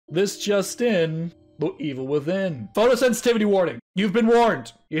This just in, the evil within. Photosensitivity warning. You've been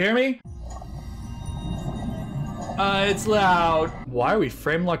warned. You hear me? It's loud. Why are we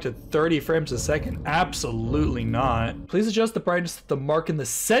frame locked at 30 frames a second? Absolutely not. Please adjust the brightness so the mark in the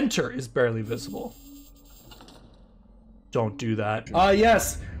center is barely visible. Don't do that.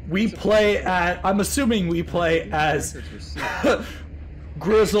 Yes, we play at, I'm assuming we play as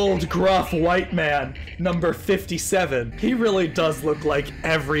grizzled, gruff white man, number 57. He really does look like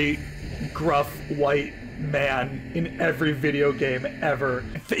every gruff white man in every video game ever.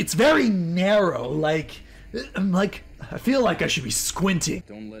 It's very narrow, I feel like I should be squinting.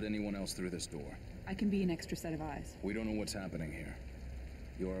 Don't let anyone else through this door. I can be an extra set of eyes. We don't know what's happening here.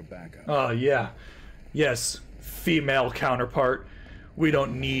 You're a backup. Oh, yeah. Yes, female counterpart. We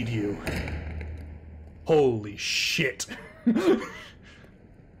don't need you. Holy shit.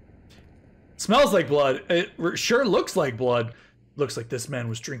 Smells like blood. It sure looks like blood. Looks like this man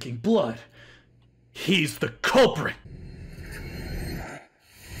was drinking blood. He's the culprit.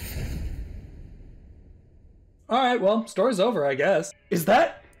 Alright, well, story's over, I guess. Is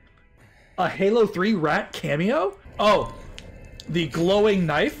that a Halo 3 rat cameo? Oh, the glowing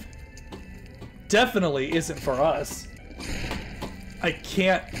knife? Definitely isn't for us. I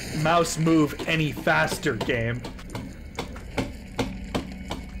can't mouse move any faster, game.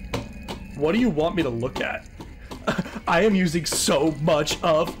 What do you want me to look at? I am using so much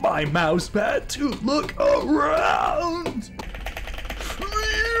of my mouse pad to look around.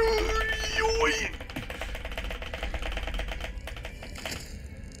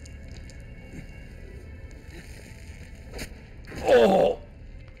 Oh,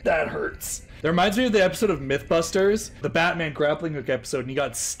 that hurts. That reminds me of the episode of Mythbusters, the Batman grappling hook episode, and he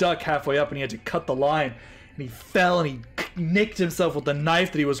got stuck halfway up and he had to cut the line, and he fell and he nicked himself with the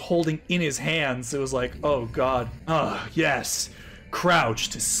knife that he was holding in his hands. It was like, oh god. Ah, yes. Crouch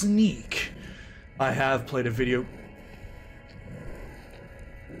to sneak. I have played a video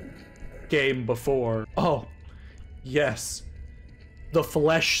game before. Oh, yes. The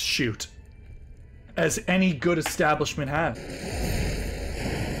flesh shoot. As any good establishment has.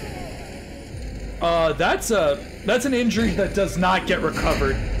 That's an injury that does not get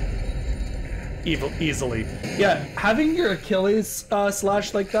recovered easily. Yeah, having your Achilles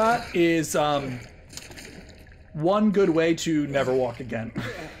slashed like that is one good way to never walk again.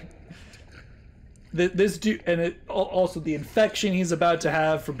 This dude, and also the infection he's about to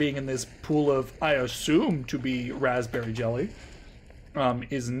have for being in this pool of, I assume to be raspberry jelly,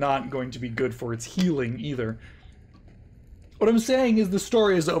 is not going to be good for its healing either. What I'm saying is the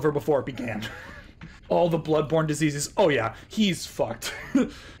story is over before it began. All the bloodborne diseases. Oh yeah, he's fucked.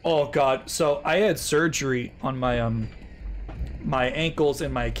 Oh god. So I had surgery on my my ankles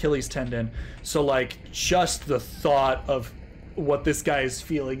and my Achilles tendon. So like just the thought of what this guy is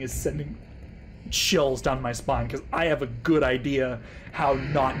feeling is sending chills down my spine, because I have a good idea how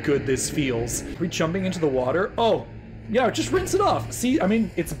not good this feels. Are we jumping into the water? Oh, yeah, just rinse it off. See, I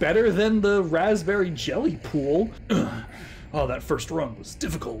mean, it's better than the raspberry jelly pool. Oh, that first run was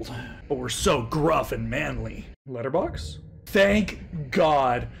difficult, but we're so gruff and manly. Letterbox? Thank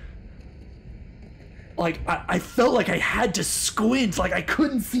God. Like, I felt like I had to squint, like I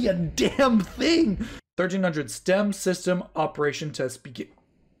couldn't see a damn thing. 1300 STEM system operation test begin.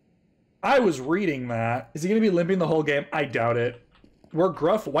 I was reading that. Is he gonna be limping the whole game? I doubt it. We're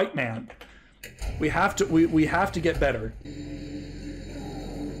gruff white man. We have to we have to get better.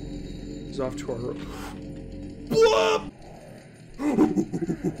 He's off to our Whoop!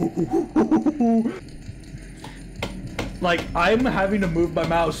 Like, I'm having to move my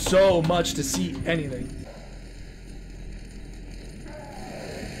mouse so much to see anything.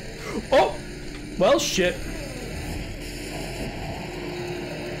 Oh! Well, shit.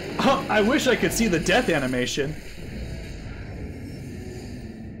 I wish I could see the death animation.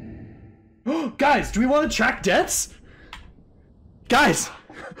 Guys, do we want to track deaths? Guys!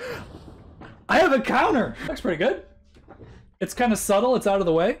 I have a counter! Looks pretty good. It's kind of subtle, it's out of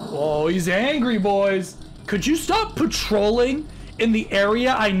the way. Oh, he's angry, boys. Could you stop patrolling in the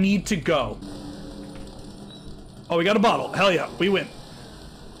area I need to go? Oh, we got a bottle. Hell yeah, we win.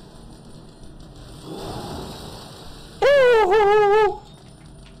 Ooh!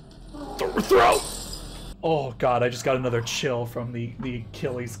 Throw! Oh god, I just got another chill from the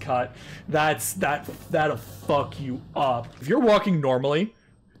Achilles cut. That'll fuck you up. If you're walking normally,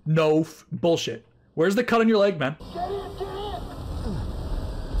 no bullshit. Where's the cut on your leg, man? Get in!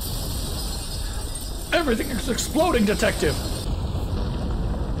 Everything is exploding, detective!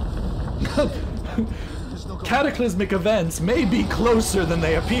 Cataclysmic events may be closer than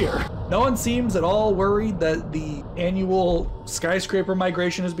they appear. No one seems at all worried that the annual skyscraper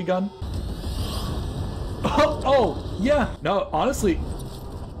migration has begun. Oh, yeah. No, honestly,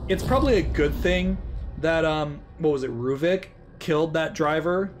 it's probably a good thing that, what was it, Ruvik killed that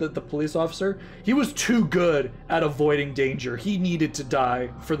driver, the police officer. He was too good at avoiding danger. He needed to die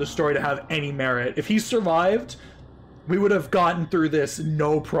for the story to have any merit. If he survived, we would have gotten through this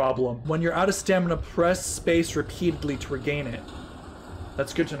no problem. When you're out of stamina, press space repeatedly to regain it.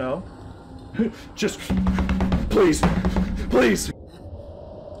 That's good to know. Just, please, please.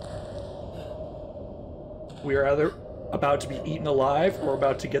 We are either about to be eaten alive or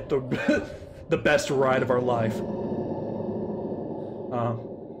about to get the the best ride of our life.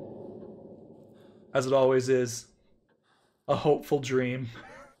 As it always is, a hopeful dream.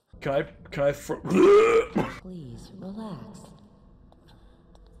 Can I Please relax.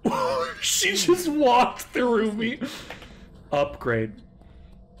 She just walked through me. Upgrade.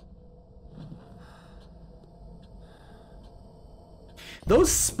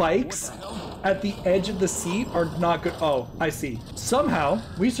 Those spikes at the edge of the seat are not good. Oh, I see. Somehow,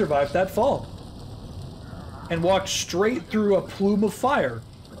 we survived that fall. And walked straight through a plume of fire.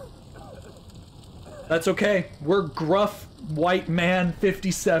 That's okay. We're Gruff White Man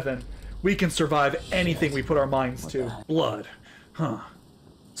 57. We can survive anything we put our minds to. Blood. Huh.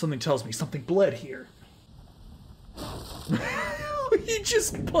 Something tells me something bled here. He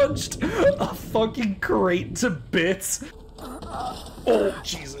just punched a fucking crate to bits. Oh,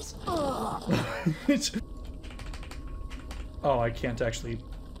 Jesus. Oh, I can't actually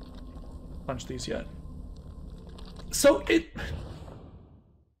punch these yet. So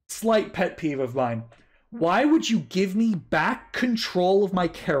slight pet peeve of mine. Why would you give me back control of my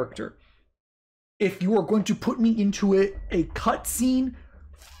character if you are going to put me into a cutscene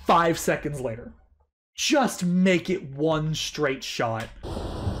 5 seconds later? Just make it one straight shot.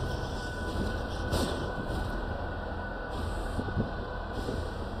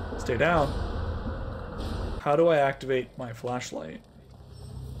 Stay down. How do I activate my flashlight?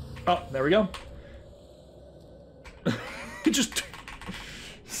 Oh, there we go. Just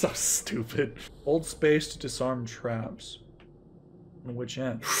so stupid. Hold space to disarm traps. On which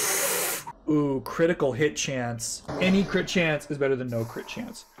end? Ooh, critical hit chance. Any crit chance is better than no crit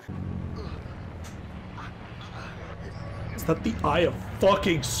chance. Is that the Eye of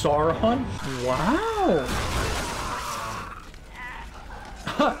fucking Sauron? Wow.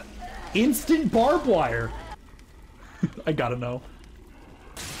 Instant barbed wire. I gotta know.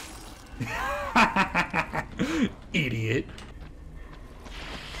 Idiot.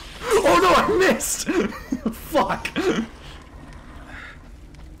 Oh no, I missed! Fuck.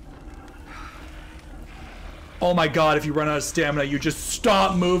 Oh my god, if you run out of stamina, you just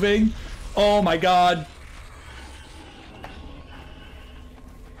stop moving. Oh my god.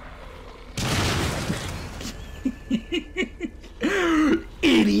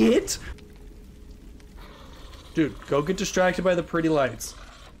 Idiot! Dude, go get distracted by the pretty lights.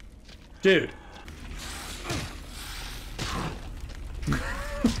 Dude.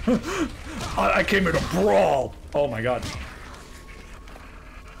 I came here to brawl. Oh my god.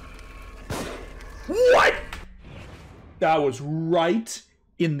 What? That was right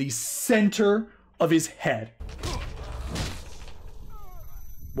in the center of his head.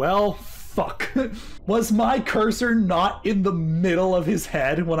 Well, fuck. Was my cursor not in the middle of his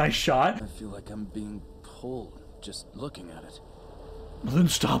head when I shot? I feel like I'm being pulled just looking at it. Well, then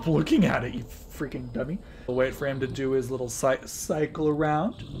stop looking at it, you freaking dummy. We'll wait for him to do his little cycle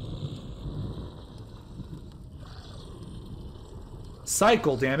around.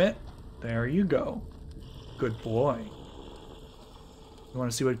 Cycle, damn it. There you go. Good boy. You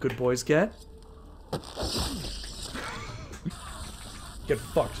want to see what good boys get? Get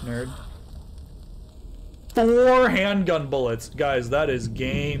fucked, nerd. 4 handgun bullets. Guys, that is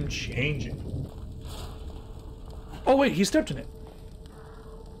game changing. Oh wait, he stepped in it.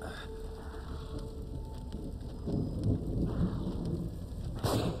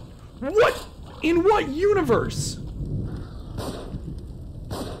 What? In what universe?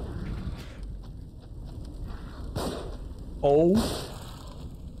 Oh.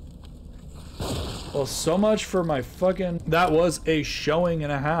 Well, so much for my fucking... That was a showing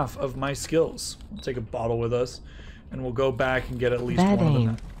and a half of my skills. We'll take a bottle with us, and we'll go back and get at least one of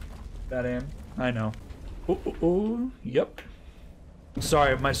them. Bad aim. I know. Ooh, ooh, ooh. Yep.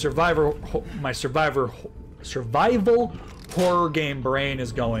 Sorry, my survival horror game brain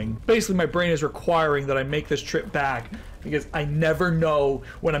is going. Basically, my brain is requiring that I make this trip back because I never know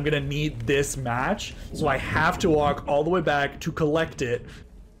when I'm gonna need this match, so I have to walk all the way back to collect it.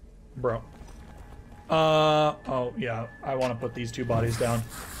 Bro. Oh yeah, I want to put these 2 bodies down.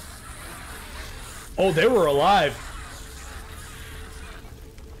 Oh, they were alive.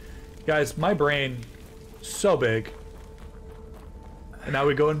 Guys, my brain, so big. And now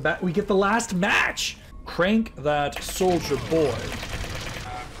we go in back, we get the last match. Crank that soldier boy.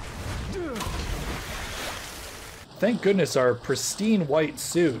 Thank goodness our pristine white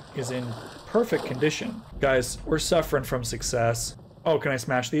suit is in perfect condition. Guys, we're suffering from success. Oh, can I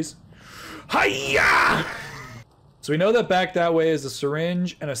smash these? Hiya! So we know that back that way is a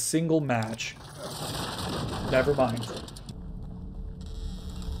syringe and a single match. Never mind.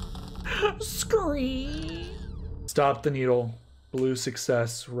 Scream. Stop the needle. Blue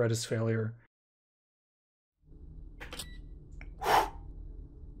success, red is failure.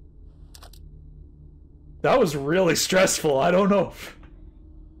 That was really stressful. I don't know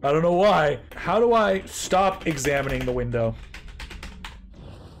why. How do I stop examining the window?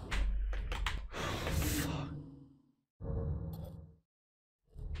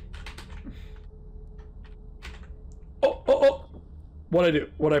 Oh. What'd I do?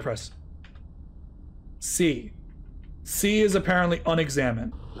 What'd I press? C. C is apparently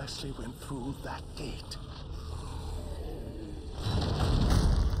unexamined. Leslie went through that gate.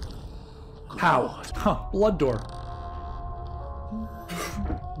 How? Huh, blood door.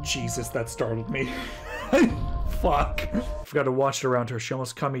 Jesus, that startled me. Fuck. Forgot to watch it around her. She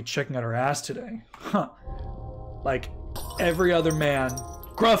almost caught me checking out her ass today. Huh. Like every other man,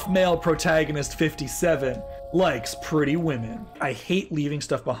 Gruff male protagonist 57 likes pretty women. I hate leaving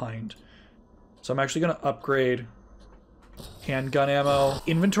stuff behind. So I'm actually gonna upgrade handgun ammo.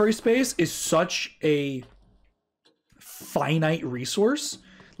 Inventory space is such a finite resource.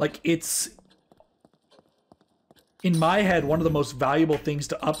 Like, it's, in my head, one of the most valuable things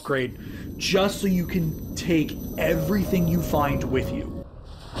to upgrade just so you can take everything you find with you.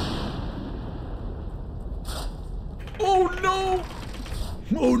 Oh no!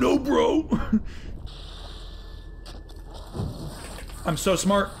 Oh no, bro! I'm so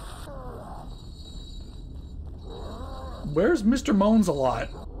smart. Where's Mr. Moans a lot?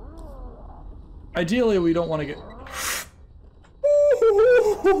 Ideally, we don't want to get...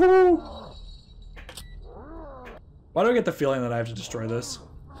 Why do I get the feeling that I have to destroy this?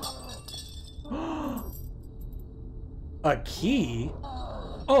 A key?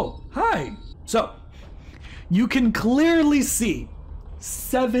 Oh, hi. So, you can clearly see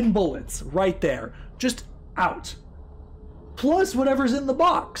 7 bullets right there, just out. Plus whatever's in the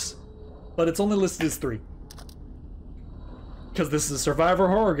box. But it's only listed as 3. Because this is a survivor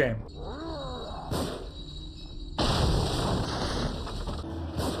horror game.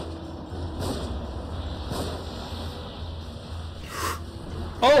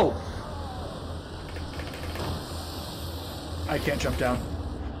 Oh! I can't jump down.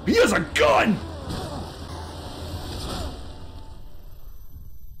 He has a gun!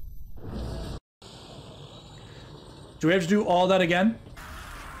 Do we have to do all that again?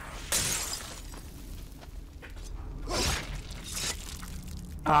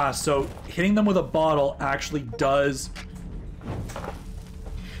 Ah, so hitting them with a bottle actually does...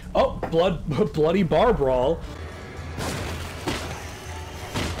 Oh, bloody bar brawl.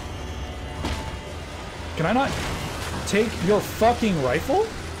 Can I not take your fucking rifle?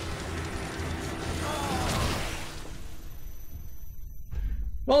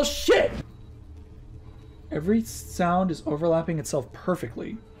 Well, shit! Every sound is overlapping itself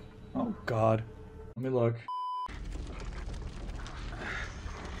perfectly. Oh, God. Let me look.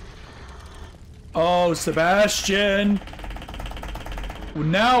 Oh, Sebastian!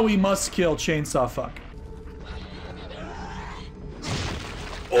 Now we must kill Chainsaw Fuck.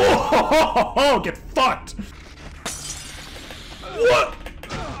 Oh, get fucked! What?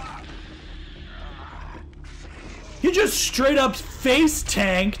 He just straight up face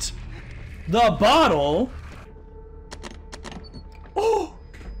tanked the bottle. Oh!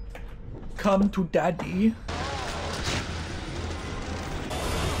 Come to daddy.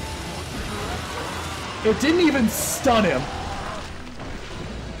 It didn't even stun him.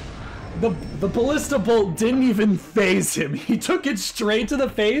 The ballista bolt didn't even phase him. He took it straight to the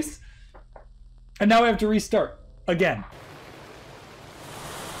face. And now we have to restart. Again.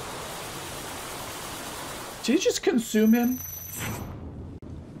 Did he just consume him?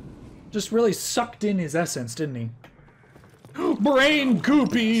 Just really sucked in his essence, didn't he? Brain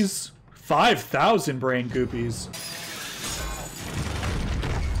goopies! 5,000 brain goopies.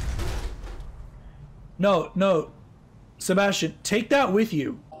 No. Sebastian, take that with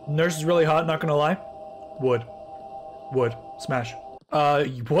you. Nurse is really hot, not gonna lie. Wood. Smash.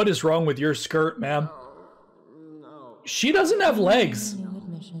 What is wrong with your skirt, ma'am? No. She doesn't have legs. No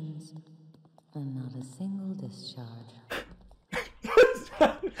admissions and not a single discharge.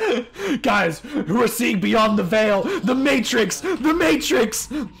 Guys, we're seeing beyond the veil. The Matrix! The Matrix!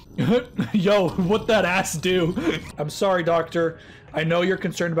 Yo, what'd that ass do? I'm sorry, doctor. I know you're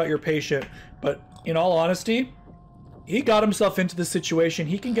concerned about your patient, but in all honesty, he got himself into this situation.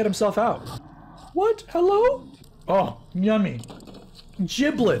 He can get himself out. What? Hello? Oh, yummy.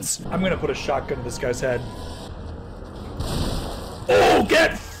 Giblets. I'm gonna put a shotgun to this guy's head. Oh,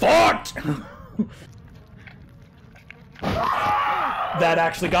 get fucked! That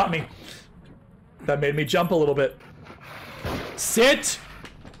actually got me. That made me jump a little bit. Sit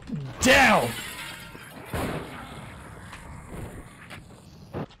down!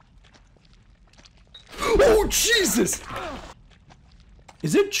 Oh, Jesus!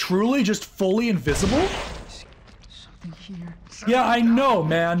 Is it truly just fully invisible? Something here. Yeah, I know,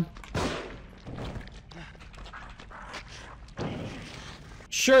 man.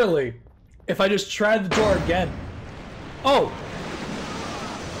 Surely, if I just tried the door again. Oh!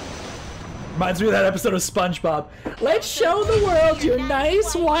 Reminds me of that episode of SpongeBob. Let's show the world your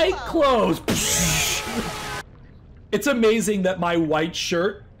nice white clothes. It's amazing that my white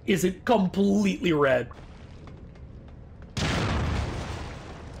shirt isn't completely red.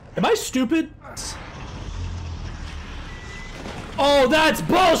 Am I stupid? Oh, that's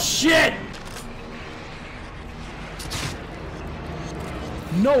bullshit!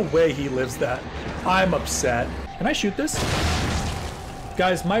 No way he lives that. I'm upset. Can I shoot this?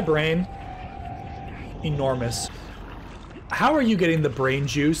 Guys, my brain, enormous. How are you getting the brain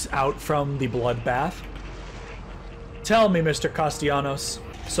juice out from the bloodbath? Tell me, Mr. Castellanos.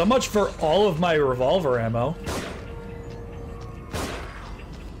 So much for all of my revolver ammo.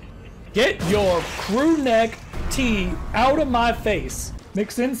 Get your crew neck tee out of my face.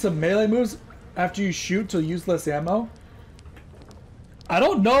 Mix in some melee moves after you shoot to use less ammo. I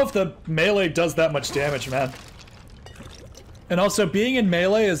don't know if the melee does that much damage, man. And also, being in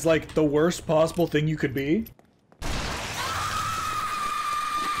melee is like the worst possible thing you could be.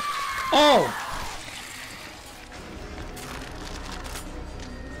 Oh!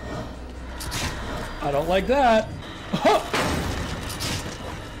 I don't like that.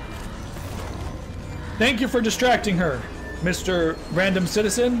 Thank you for distracting her, Mr. Random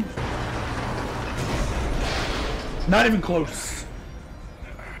Citizen. Not even close.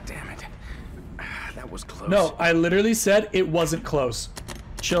 Damn it. That was close. No, I literally said it wasn't close.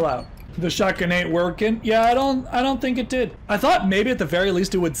 Chill out. The shotgun ain't working. Yeah, I don't think it did. I thought maybe at the very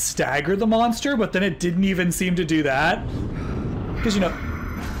least it would stagger the monster, but then it didn't even seem to do that. Because, you know...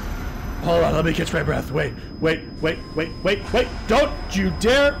 Hold on, let me catch my breath. Wait. Don't you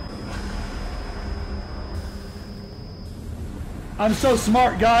dare! I'm so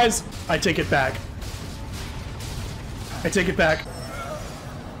smart, guys. I take it back. I take it back.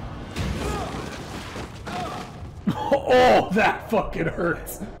 Oh, that fucking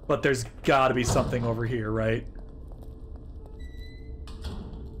hurts. But there's gotta be something over here, right?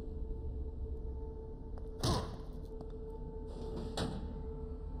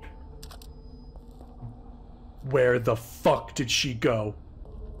 Where the fuck did she go?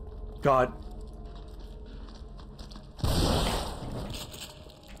 God.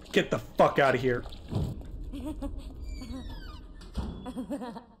 Get the fuck out of here.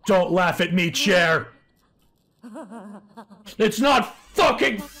 Don't laugh at me, chair. It's not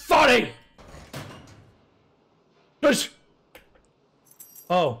fucking funny!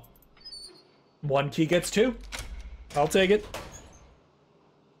 Oh. One key gets two. I'll take it.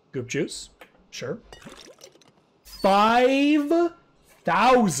 Goop juice. Sure.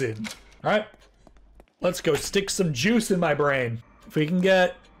 5,000. Alright. Let's go stick some juice in my brain. If we can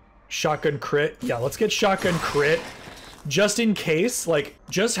get shotgun crit. Yeah, let's get shotgun crit. Just in case, like,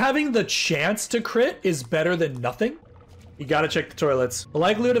 just having the chance to crit is better than nothing. You gotta check the toilets. The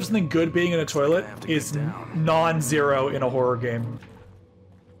likelihood of something good being in a toilet is non-zero in a horror game.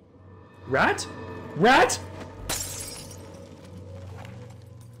 Rat? Rat?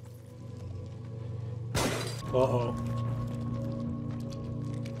 Uh-oh.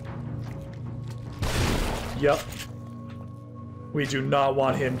 Yep. We do not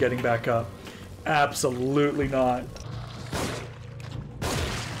want him getting back up. Absolutely not.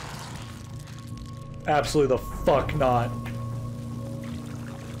 Absolutely the fuck not.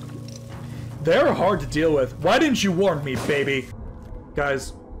 They're hard to deal with. Why didn't you warn me, baby?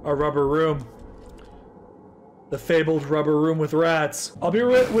 Guys, our rubber room. The fabled rubber room with rats. I'll be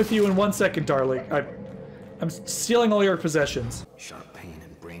right with you in 1 second, darling. I'm stealing all your possessions. Sharp pain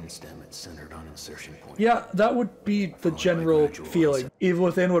and brainstem it's centered on insertion point. Yeah, that would be the general feeling. Evil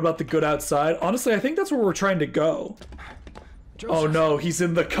within, what about the good outside? Honestly, I think that's where we're trying to go. Oh no, he's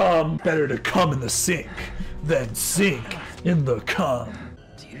in the cum. Better to cum in the sink than sink in the cum.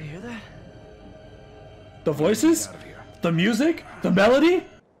 Do you The voices? Out of here. The music? The melody?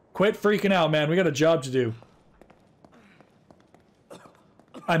 Quit freaking out, man. We got a job to do.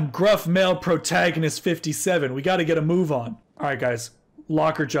 I'm Gruff Male Protagonist 57. We gotta get a move on. Alright, guys.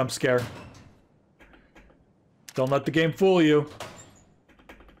 Locker jump scare. Don't let the game fool you.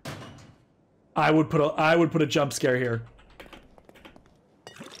 I would put a jump scare here.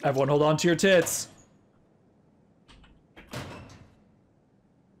 Everyone hold on to your tits.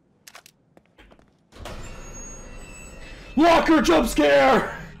 Locker jump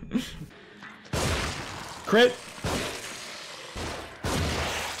scare! Crit.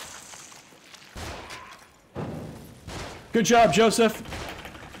 Good job, Joseph.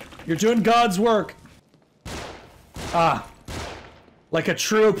 You're doing God's work. Ah. Like a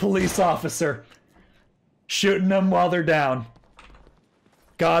true police officer. Shooting them while they're down.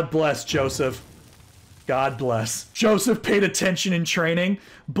 God bless Joseph. God bless. Joseph paid attention in training.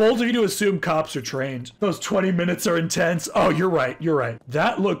 Bold of you to assume cops are trained. Those 20 minutes are intense. Oh, you're right. You're right.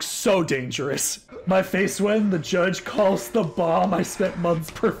 That looks so dangerous. My face when the judge calls the bomb I spent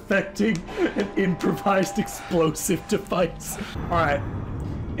months perfecting an improvised explosive device. Alright.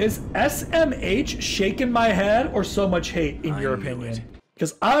 Is SMH shaking my head or so much hate in your opinion?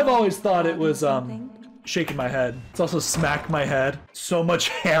 Because I've always thought it was shaking my head. It's also smack my head. So much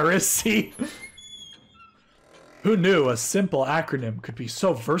heresy. Who knew a simple acronym could be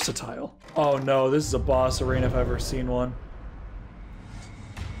so versatile? Oh no, this is a boss arena if I've ever seen one.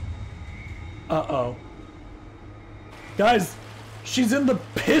 Uh-oh. Guys, she's in the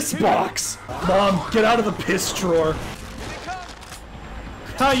piss box! Mom, get out of the piss drawer.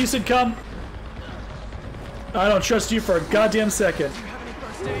 Hi, you said come. I don't trust you for a goddamn second.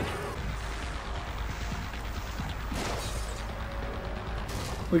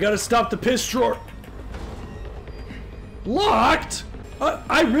 We gotta stop the piss drawer. Locked?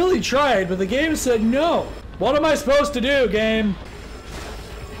 I really tried, but the game said no. What am I supposed to do, game?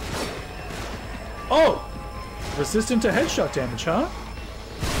 Oh! Resistant to headshot damage, huh?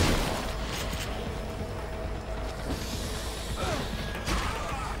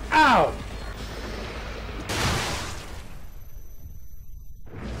 Ow!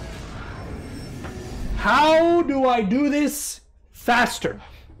 How do I do this faster?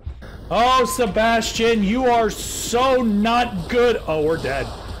 Oh, Sebastian, you are so not good. Oh, we're dead.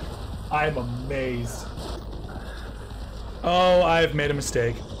 I'm amazed. Oh, I've made a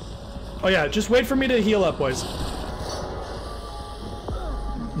mistake. Oh yeah, just wait for me to heal up, boys.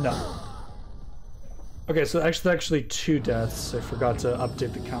 No. Okay, so actually 2 deaths. I forgot to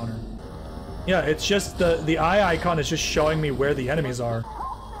update the counter. Yeah, it's just the eye icon is just showing me where the enemies are.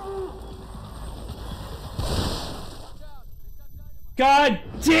 God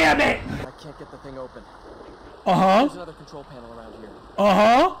damn it! I can't get the thing open. Uh-huh. There's another control panel around here.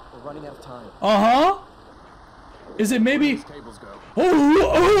 Uh-huh. We're running out of time. Uh-huh. Is it maybe... These cables go.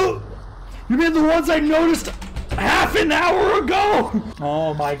 Oh! You mean the ones I noticed half an hour ago?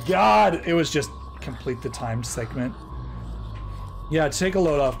 Oh my god. It was just complete the timed segment. Yeah, take a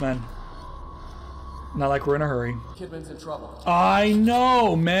load off, man. Not like we're in a hurry. Kidman's in trouble. I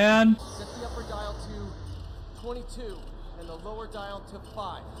know, man. Set the upper dial to 22 and the lower dial to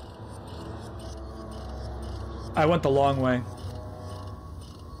 5. I went the long way.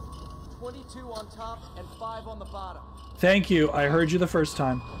 22 on top and 5 on the bottom. Thank you. I heard you the first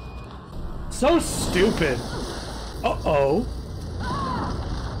time. So stupid. Uh-oh.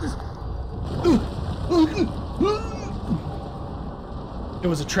 It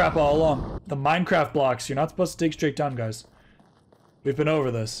was a trap all along. The Minecraft blocks. You're not supposed to dig straight down, guys. We've been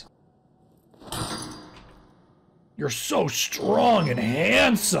over this. You're so strong and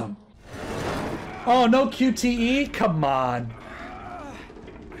handsome. Oh, no QTE? Come on.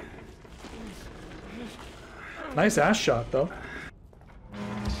 Nice ass shot, though.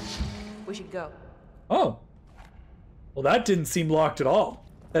 We should go. Oh. Well, that didn't seem locked at all.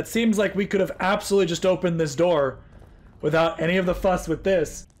 That seems like we could have absolutely just opened this door without any of the fuss with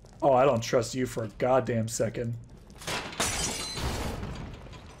this. Oh, I don't trust you for a goddamn second.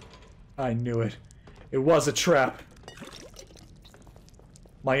 I knew it. It was a trap.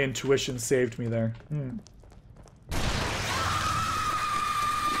 My intuition saved me there.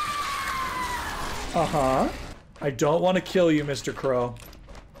 Uh-huh. I don't want to kill you, Mr. Crow.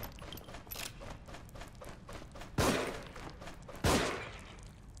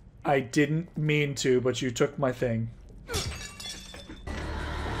 I didn't mean to, but you took my thing.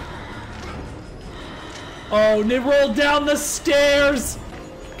 Oh, they rolled down the stairs!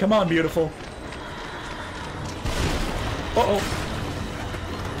 Come on, beautiful. Uh-oh.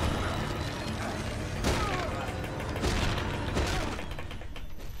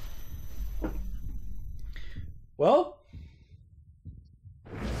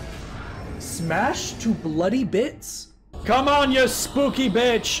 Smash to bloody bits? Come on, you spooky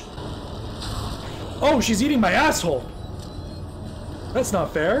bitch! Oh, she's eating my asshole! That's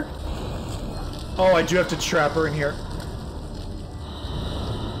not fair. Oh, I do have to trap her in here.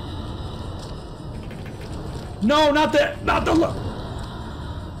 No, not the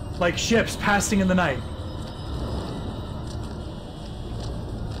like ships passing in the night.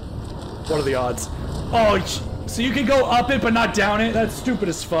 What are the odds? Oh, so you can go up it but not down it? That's stupid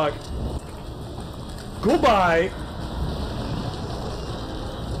as fuck. Goodbye.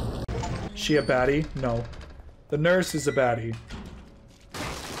 She a baddie? No. The nurse is a baddie.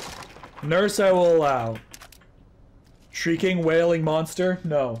 Nurse I will allow. Shrieking, wailing monster?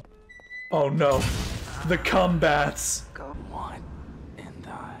 No. Oh no. The cum baths. What in the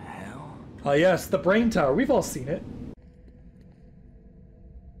hell? Ah yes, the brain tower. We've all seen it.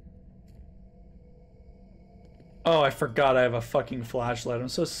 Oh, I forgot I have a fucking flashlight. I'm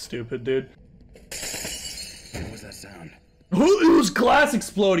so stupid, dude. What was that sound? It was glass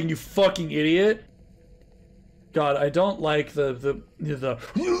exploding, you fucking idiot. God, I don't like the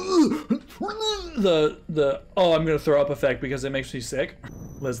oh, I'm gonna throw up effect because it makes me sick.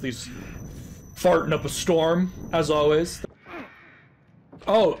 Leslie's farting up a storm, as always.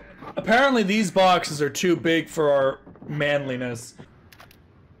 Oh, apparently these boxes are too big for our manliness.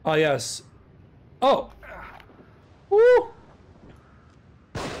 Oh, yes. Oh. Woo!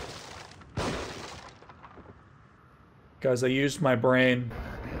 Guys, I used my brain.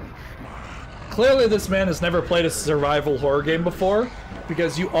 Clearly this man has never played a survival horror game before,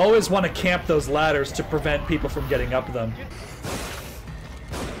 because you always want to camp those ladders to prevent people from getting up them.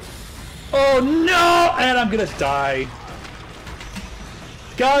 Oh no! And I'm gonna die.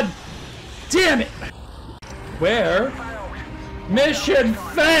 God damn it! Where? Mission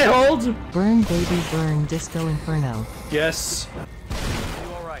failed! Burn, baby, burn, Disco Inferno. Yes. You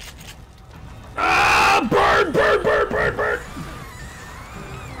alright? Ah! Burn, burn, burn, burn, burn!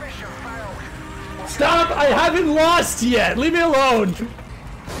 Stop! I haven't lost yet! Leave me alone!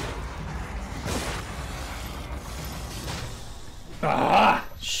 Ah!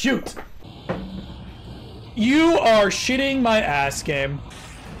 Shoot! You are shitting my ass, game.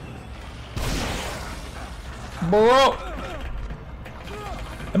 Bro!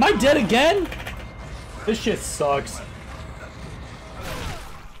 Am I dead again? This shit sucks.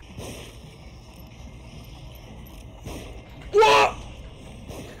 Whoa!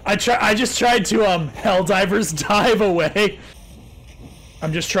 I just tried to Helldivers dive away.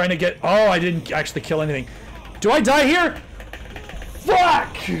 I'm just trying to get. Oh, I didn't actually kill anything. Do I die here?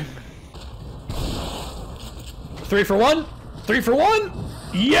 Fuck! 3 for 1? 3 for 1?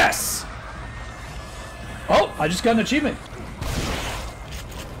 Yes! Oh, I just got an achievement.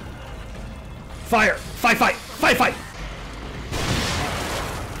 Fire! Fight, fight! Fight, fight!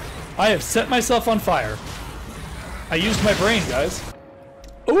 I have set myself on fire. I used my brain, guys.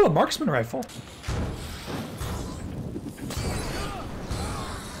 Ooh, a marksman rifle.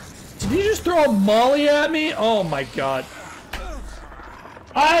 Did he just throw a molly at me? Oh my god.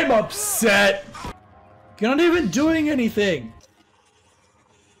 I'm upset. You're not even doing anything.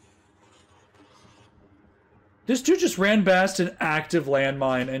 This dude just ran past an active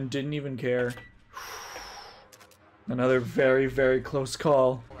landmine and didn't even care. Another very, very close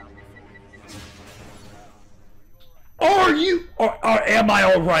call. Are you? Or am I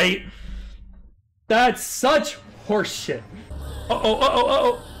alright? That's such horseshit. Uh-oh, uh-oh,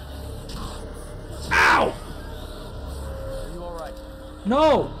 uh-oh. Ow! Are you alright?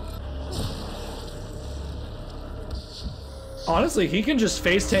 No! Honestly, he can just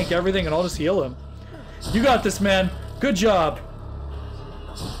face tank everything and I'll just heal him. You got this, man. Good job.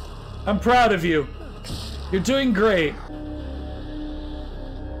 I'm proud of you. You're doing great.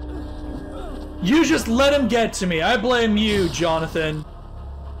 You just let him get to me. I blame you, Jonathan.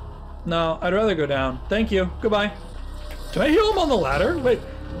 No, I'd rather go down. Thank you. Goodbye. Can I heal him on the ladder? Wait.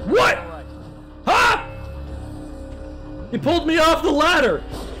 What? Huh? He pulled me off the ladder.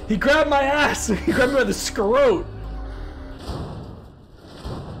 He grabbed my ass. He grabbed me by the scrot.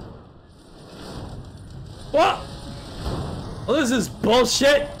 What? Well, this is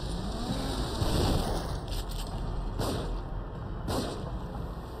bullshit.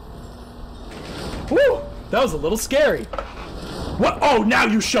 Woo! That was a little scary. What? Oh, now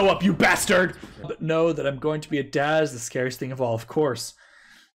you show up, you bastard! But know that I'm going to be a dad is the scariest thing of all, of course.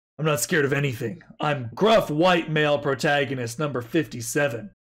 I'm not scared of anything. I'm gruff white male protagonist number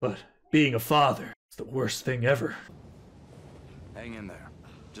 57. But being a father is the worst thing ever. Hang in there.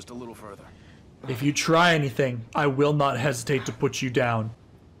 Just a little further. If you try anything, I will not hesitate to put you down.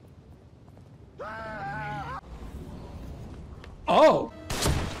 Oh!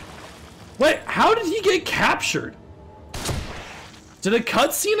 Wait, how did he get captured? Did a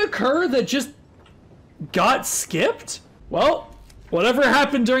cutscene occur that just got skipped? Well, whatever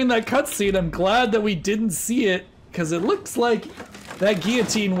happened during that cutscene, I'm glad that we didn't see it, because it looks like that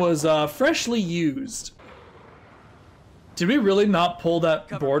guillotine was freshly used. Did we really not pull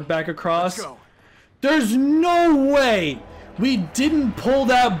that board back across? Let's go. There's no way we didn't pull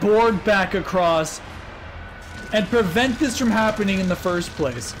that board back across and prevent this from happening in the first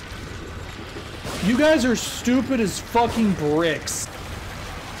place. You guys are stupid as fucking bricks.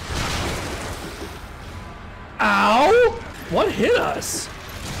 Ow! What hit us?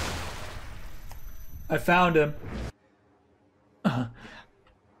 I found him.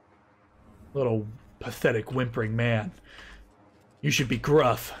 Little pathetic whimpering man. You should be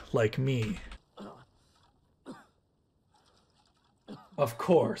gruff like me. Of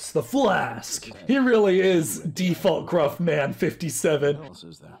course, the flask. He really is default gruff man 57. What else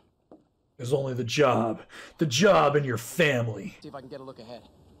is there? There's only the job and your family. See if I can get a look ahead.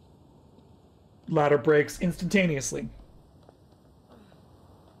 Ladder breaks instantaneously.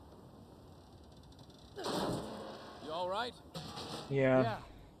 You all right? Yeah.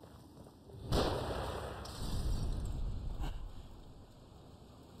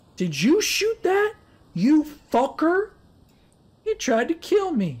 Did you shoot that? You fucker? He tried to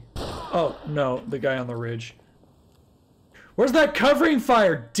kill me. Oh, no, the guy on the ridge. Where's that covering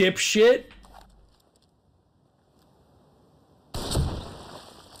fire, dipshit?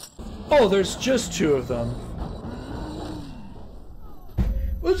 Oh, there's just two of them.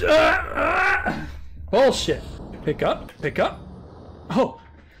 Bullshit. Pick up, pick up. Oh,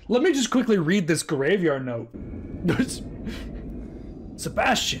 let me just quickly read this graveyard note.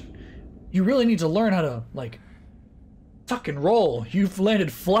 Sebastian, you really need to learn how to, like, tuck and roll. You've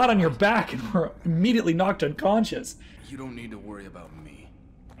landed flat on your back and were immediately knocked unconscious. You don't need to worry about me.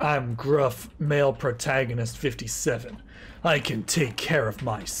 I'm Gruff, male protagonist 57. I can take care of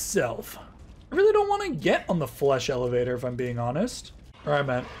myself. I really don't want to get on the flesh elevator if I'm being honest. Alright,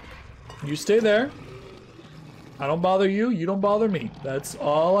 man. You stay there. I don't bother you, you don't bother me. That's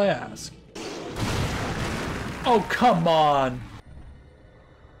all I ask. Oh, come on.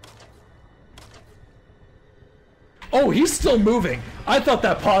 Oh, he's still moving. I thought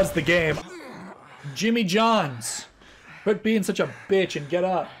that paused the game. Jimmy Johns. Quit being such a bitch and get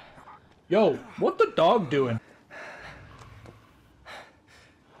up. Yo, what the dog doing?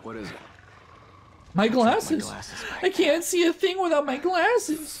 What is it? My glasses. My glasses. I can't see a thing without my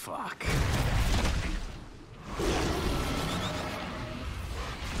glasses. Fuck.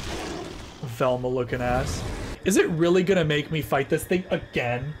 Velma looking ass. Is it really gonna make me fight this thing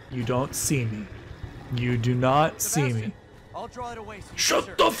again? You don't see me. You do not see me. I'll draw it away. So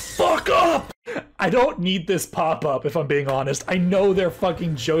Shut the fuck up! I don't need this pop-up, if I'm being honest. I know they're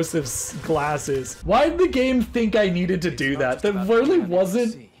fucking Joseph's glasses. Why did the game think I needed to do that? That really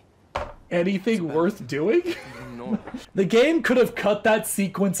wasn't anything worth doing? The game could have cut that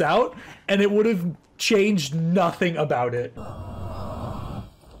sequence out, and it would have changed nothing about it.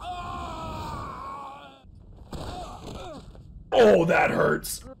 Oh, that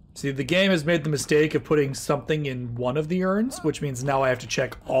hurts. See, the game has made the mistake of putting something in one of the urns, which means now I have to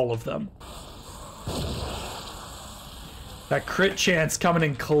check all of them. That crit chance coming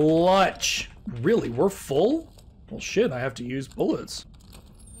in clutch. Really, we're full? Well, shit, I have to use bullets.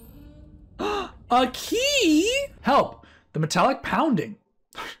 A key? Help, the metallic pounding.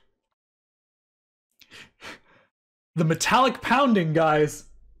 The metallic pounding, guys,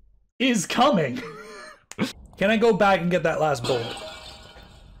 is coming. Can I go back and get that last bullet?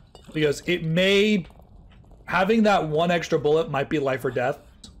 Because it may... Having that one extra bullet might be life or death.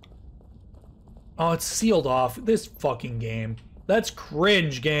 Oh, it's sealed off. This fucking game. That's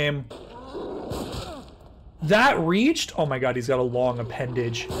cringe, game. That reached? Oh my god, he's got a long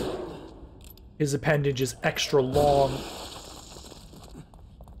appendage. His appendage is extra long.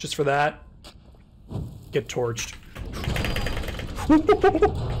 Just for that. Get torched.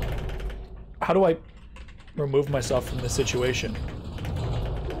 How do I remove myself from this situation?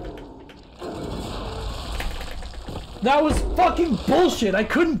 That was fucking bullshit. I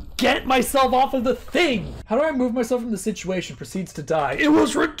couldn't get myself off of the thing. How do I move myself from the situation? Proceeds to die. It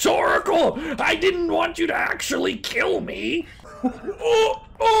was rhetorical. I didn't want you to actually kill me. Oh,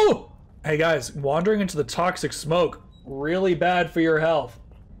 oh. Hey guys, wandering into the toxic smoke, really bad for your health.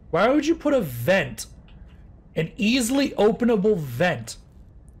 Why would you put a vent, an easily openable vent,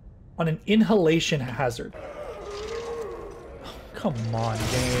 on an inhalation hazard? Oh, come on,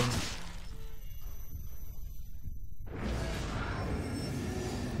 game.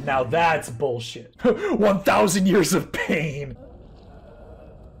 Now that's bullshit. 1,000 years of pain.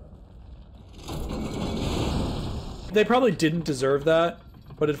 They probably didn't deserve that,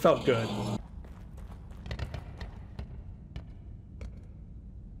 but it felt good.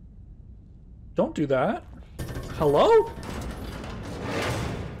 Don't do that. Hello?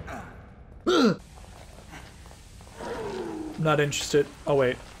 I'm not interested. Oh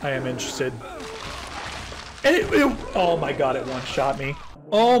wait, I am interested. And oh my god, it one-shot me.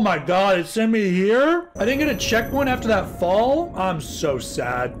 Oh my god, it sent me here? I didn't get a checkpoint after that fall? I'm so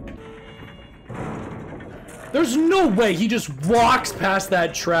sad. There's no way he just walks past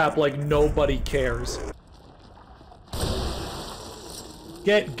that trap like nobody cares.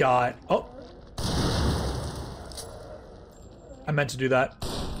 Get got. Oh. I meant to do that.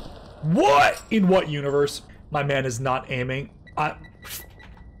 What? In what universe? My man is not aiming.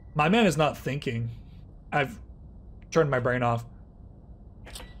 My man is not thinking. I've turned my brain off.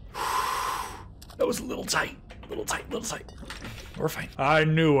 That was a little tight. Little tight. We're fine. I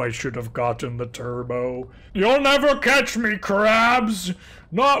knew I should have gotten the turbo. You'll never catch me, crabs!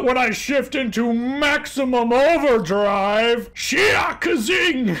 Not when I shift into maximum overdrive!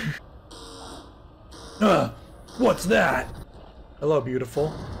 Shia-kazing! What's that? Hello,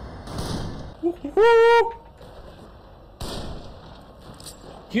 beautiful. Woo-hoo-hoo.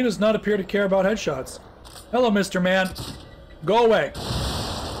 He does not appear to care about headshots. Hello, Mr. Man. Go away.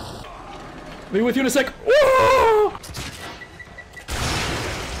 Be with you in a sec. Woo!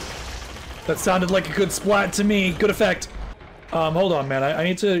 That sounded like a good splat to me. Good effect. Hold on, man. I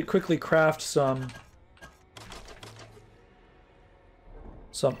need to quickly craft some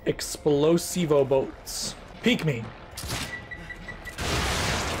explosivo boats. Peek me.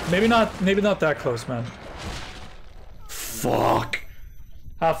 Maybe not that close, man. Fuck.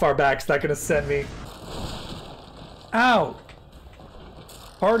 How far back's that gonna send me? Ow.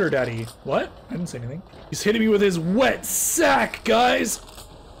 Harder, daddy. What? I didn't say anything. He's hitting me with his wet sack, guys.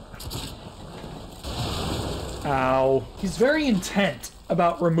 Ow. He's very intent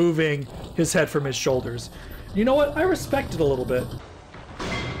about removing his head from his shoulders. You know what? I respect it a little bit.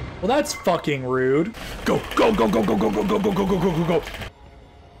 Well, that's fucking rude. Go, go, go, go, go, go, go, go, go, go, go, go, go, go.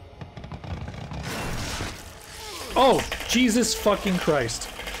 Oh, Jesus fucking Christ.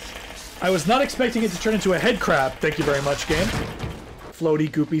 I was not expecting it to turn into a head crab. Thank you very much, game. Floaty,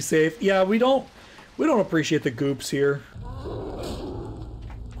 goopy safe. Yeah, we don't appreciate the goops here.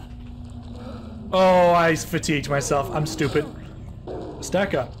 Oh, I fatigued myself. I'm stupid.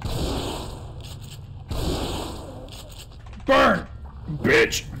 Stack up. Burn!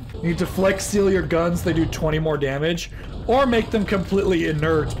 Bitch! Need to flex seal your guns, they do 20 more damage. Or make them completely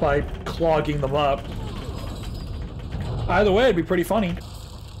inert by clogging them up. Either way, it'd be pretty funny.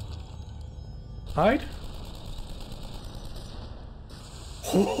 Hide?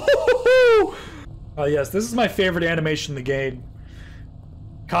 Oh yes, this is my favorite animation in the game.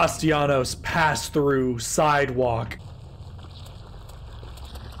 Castellanos pass through sidewalk.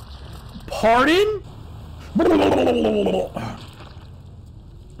 Pardon?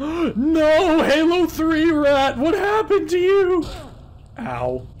 No, Halo 3 rat, what happened to you?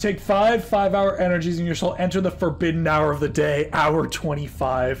 Ow. Take 5 5-hour energies in your soul. Enter the forbidden hour of the day, hour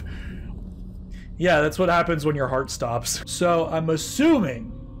 25. Yeah, that's what happens when your heart stops. So I'm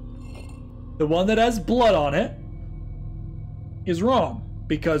assuming the one that has blood on it is wrong,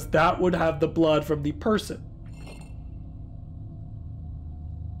 because that would have the blood from the person.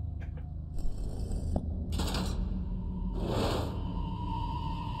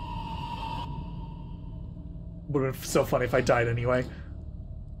 Would have been so funny if I died anyway.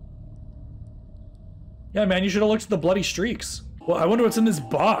 Yeah, man, you should have looked at the bloody streaks. Well, I wonder what's in this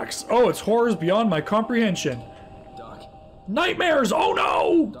box. Oh, it's horrors beyond my comprehension. Doc. Nightmares! Oh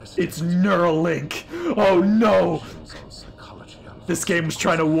no! It's Neuralink! Oh no! This game was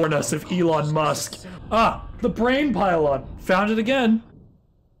trying to warn us of Elon Musk. Ah, the brain pylon. Found it again.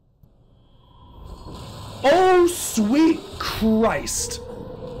 Oh, sweet Christ.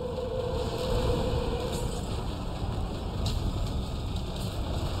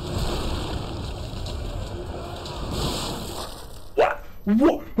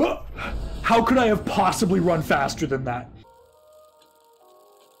 What? How could I have possibly run faster than that?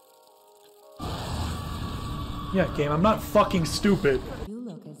 Yeah, game, I'm not fucking stupid. You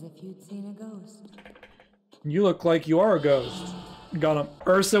look as if you'd seen a ghost. You look like you are a ghost. Got him.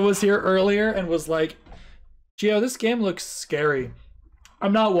 Ursa was here earlier and was like, Gio, this game looks scary.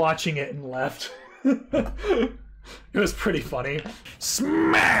 I'm not watching it, and left. It was pretty funny.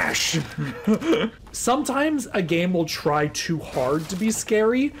 Smash! Sometimes a game will try too hard to be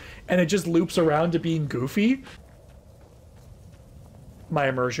scary, and it just loops around to being goofy. My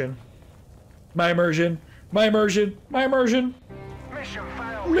immersion. My immersion. My immersion. My immersion. Mission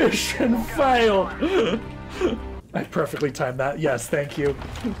failed. Mission failed. I perfectly timed that. Yes, thank you.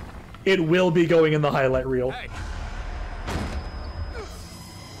 It will be going in the highlight reel. Hey.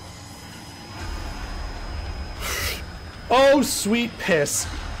 Oh, sweet piss.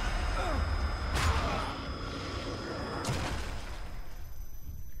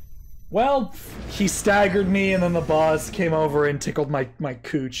 Well, he staggered me, and then the boss came over and tickled my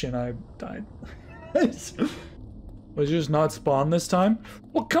cooch, and I died. Was you just not spawn this time?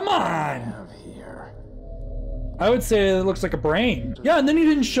 Well, come on! I would say it looks like a brain. Yeah, and then he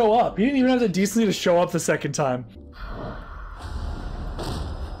didn't show up. He didn't even have the decency to show up the second time.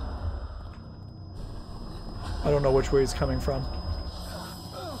 I don't know which way he's coming from.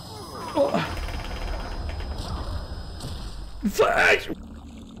 Oh.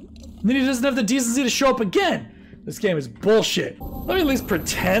 And then he doesn't have the decency to show up again. This game is bullshit. Let me at least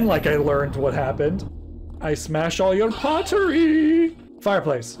pretend like I learned what happened. I smash all your pottery.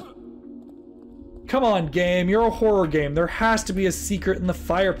 Fireplace. Come on, game. You're a horror game. There has to be a secret in the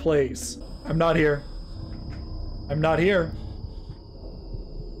fireplace. I'm not here. I'm not here.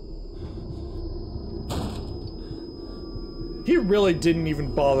 He really didn't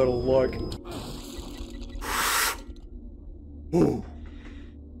even bother to look. Ooh.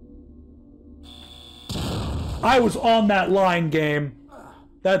 I was on that line, game.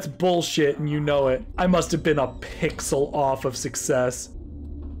 That's bullshit, and you know it. I must have been a pixel off of success.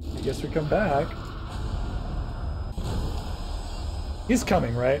 I guess we come back. He's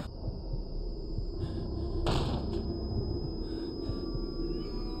coming, right?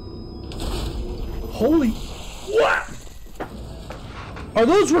 Holy... What? Are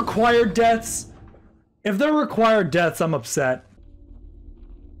those required deaths? If they're required deaths, I'm upset.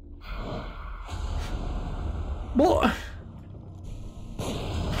 Well...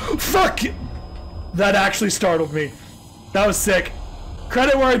 Fuck! That actually startled me. That was sick.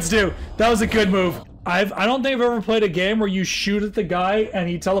 Credit where it's due. That was a good move. I don't think I've ever played a game where you shoot at the guy and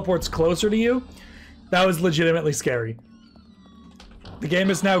he teleports closer to you. That was legitimately scary. The game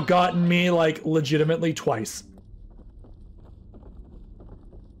has now gotten me, like, legitimately twice.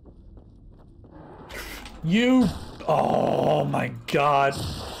 You... Oh my god.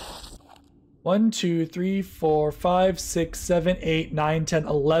 1, 2, 3, 4, 5, 6, 7, 8, 9, 10,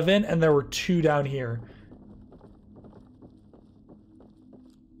 11, and there were 2 down here.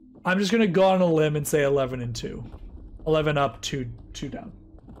 I'm just gonna go on a limb and say 11 and 2. 11 up, 2 down.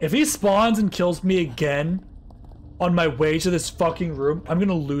 If he spawns and kills me again on my way to this fucking room, I'm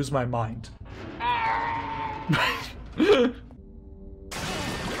gonna lose my mind.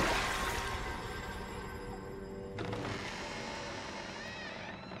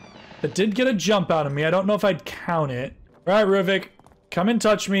 It did get a jump out of me. I don't know if I'd count it. Alright, Ruvik. Come and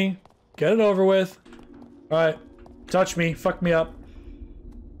touch me. Get it over with. Alright. Touch me. Fuck me up.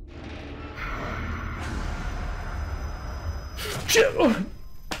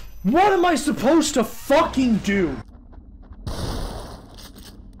 What am I supposed to fucking do?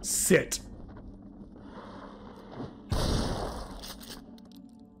 Sit.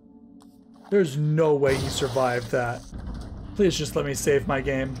 There's no way he survived that. Please just let me save my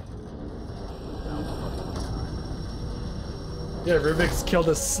game. Yeah, Ruvik's killed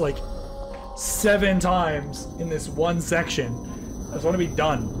us like 7 times in this one section. I just want to be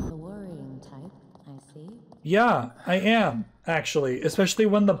done. The worrying type, I see. Yeah, I am, actually. Especially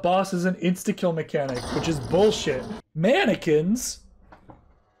when the boss is an insta-kill mechanic, which is bullshit. Mannequins?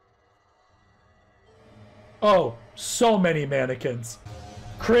 Oh, so many mannequins.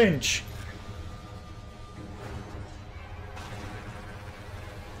 Cringe.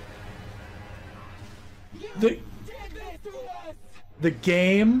 The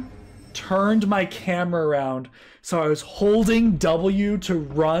game turned my camera around, so I was holding W to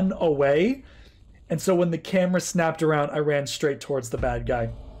run away, and so when the camera snapped around, I ran straight towards the bad guy.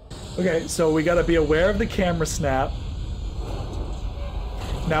 Okay, so we gotta be aware of the camera snap.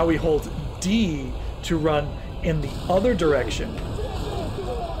 Now we hold D to run in the other direction.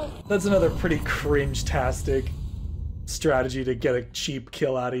 That's another pretty cringe-tastic strategy to get a cheap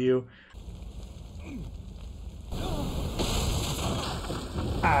kill out of you.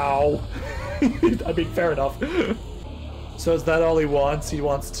 Ow. I mean, fair enough. So is that all he wants? He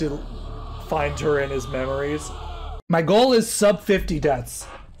wants to find her in his memories? My goal is sub 50 deaths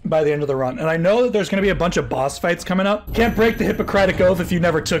by the end of the run. And I know that there's going to be a bunch of boss fights coming up. Can't break the Hippocratic Oath if you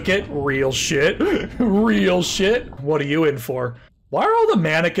never took it. Real shit. Real shit. What are you in for? Why are all the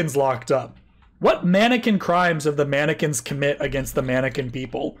mannequins locked up? What mannequin crimes have the mannequins commit against the mannequin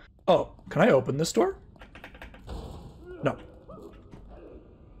people? Oh, can I open this door? No.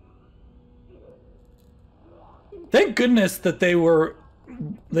 Thank goodness that they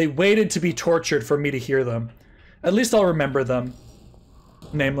waited to be tortured for me to hear them. At least I'll remember them.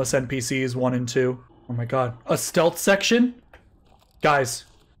 Nameless NPCs 1 and 2. Oh my god. A stealth section? Guys.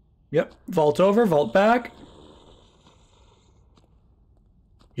 Yep. Vault over, vault back.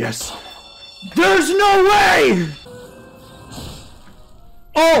 Yes. There's no way!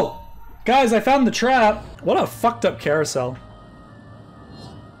 Oh! Guys, I found the trap. What a fucked up carousel.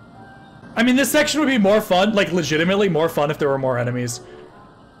 I mean, this section would be more fun, like legitimately more fun if there were more enemies.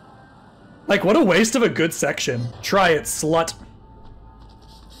 Like, what a waste of a good section. Try it, slut.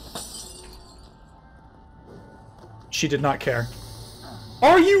 She did not care.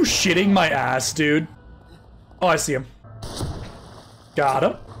 Are you shitting my ass, dude? Oh, I see him. Got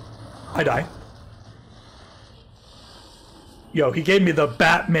him. I die. Yo, he gave me the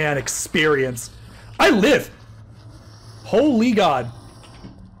Batman experience. I live! Holy God.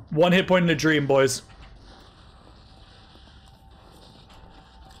 1 hit point in a dream, boys.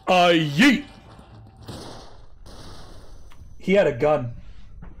 Yeet! He had a gun.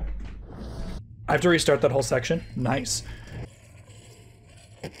 I have to restart that whole section? Nice.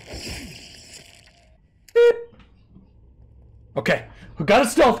 Beep. Okay, who got a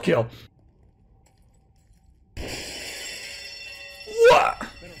stealth kill? What?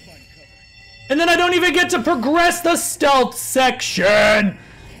 And then I don't even get to progress the stealth section!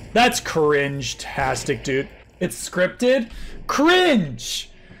 That's cringe-tastic, dude. It's scripted? Cringe!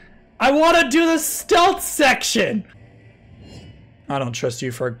 I want to do the stealth section! I don't trust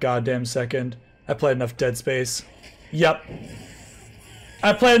you for a goddamn second. I played enough Dead Space. Yep.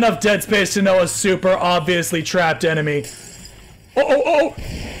 I played enough Dead Space to know a super obviously trapped enemy. Oh, oh, oh!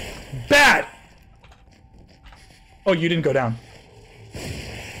 Bad! Oh, you didn't go down.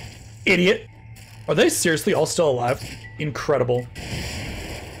 Idiot. Are they seriously all still alive? Incredible.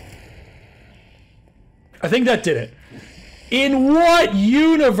 I think that did it. In what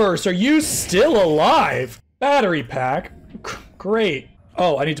universe are you still alive? Battery pack. Great.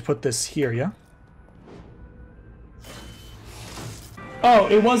 Oh, I need to put this here, yeah? Oh,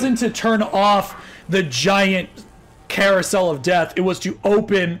 it wasn't to turn off the giant carousel of death. It was to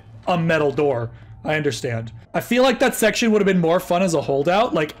open a metal door. I understand. I feel like that section would have been more fun as a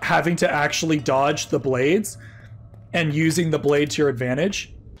holdout, like having to actually dodge the blades and using the blade to your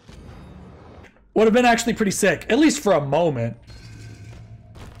advantage. Would have been actually pretty sick, at least for a moment.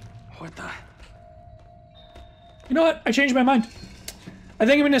 What the? You know what? I changed my mind. I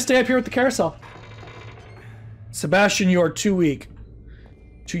think I'm gonna stay up here with the carousel. Sebastian, you are too weak.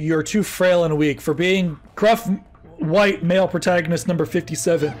 You're too frail and weak. For being gruff, white, male protagonist number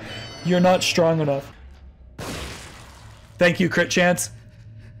 57, you're not strong enough. Thank you, crit chance.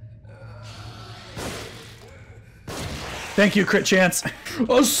 Thank you, crit chance.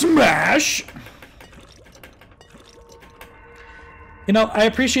 A smash! You know, I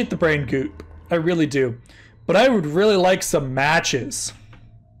appreciate the brain goop. I really do. But I would really like some matches.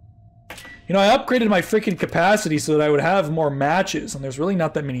 You know, I upgraded my freaking capacity so that I would have more matches, and there's really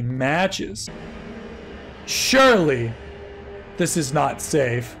not that many matches. Surely, this is not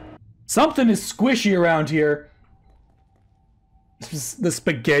safe. Something is squishy around here. The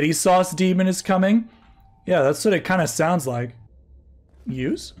spaghetti sauce demon is coming. Yeah, that's what it kind of sounds like.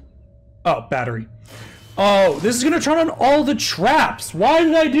 Use? Oh, battery. Oh, this is gonna turn on all the traps. Why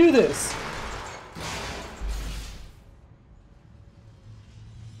did I do this?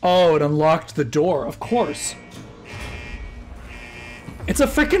 Oh, it unlocked the door, of course. It's a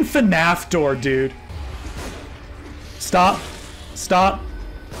freaking FNAF door, dude. Stop. Stop.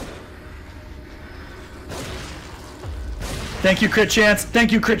 Thank you, crit chance.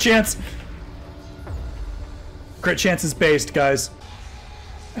 Thank you, crit chance. Crit chance is based, guys.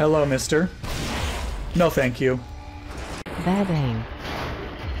 Hello, mister. No, thank you. Bad aim.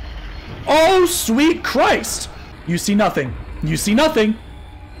 Oh, sweet Christ! You see nothing. You see nothing.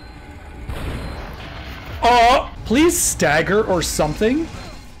 Oh, please stagger or something.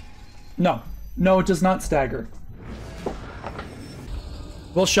 No. No, it does not stagger.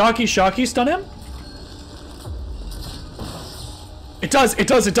 Will Shocky stun him? It does, it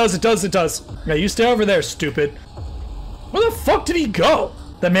does, it does, it does, it does. Yeah, you stay over there, stupid. Where the fuck did he go?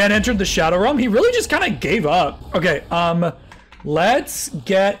 The man entered the Shadow Realm? He really just kind of gave up. Okay, let's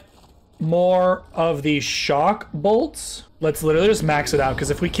get more of the shock bolts. Let's literally just max it out,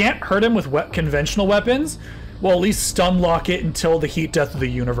 because if we can't hurt him with conventional weapons, we'll at least stun lock it until the heat death of the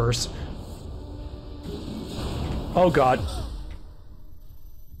universe. Oh god.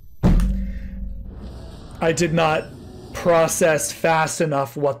 I did not process fast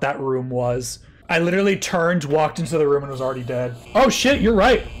enough what that room was. I literally turned, walked into the room, and was already dead. Oh shit, you're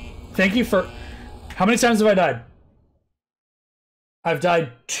right. Thank you for... How many times have I died? I've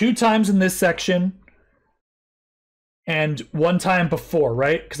died 2 times in this section. and one time before,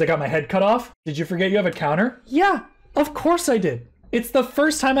 right? Because I got my head cut off. Did you forget you have a counter? Yeah, of course I did. It's the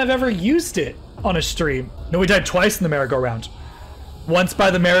first time I've ever used it on a stream. No, we died twice in the merry-go-round. Once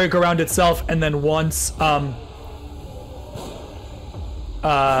by the merry-go-round itself, and then once, by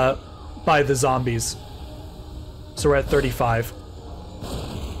the zombies. So we're at 35.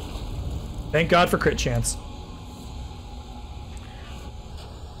 Thank God for crit chance.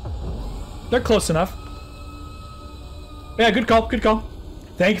 They're close enough. Yeah, good call, good call.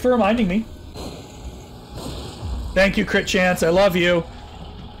 Thank you for reminding me. Thank you, crit chance. I love you.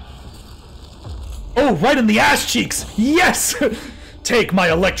 Oh, right in the ass cheeks. Yes! Take my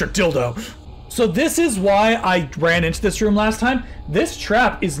electric dildo. So this is why I ran into this room last time. This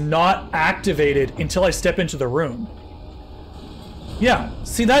trap is not activated until I step into the room. Yeah,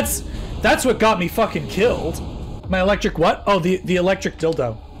 see, that's what got me fucking killed. My electric what? Oh, the electric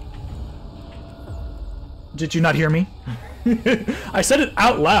dildo. Did you not hear me? I said it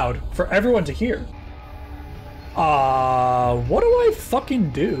out loud for everyone to hear. What do I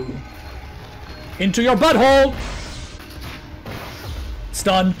fucking do? Into your butthole!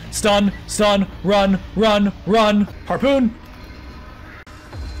 Stun, stun, stun, run, run, run. Harpoon.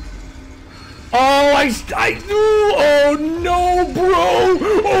 Oh, oh no, bro!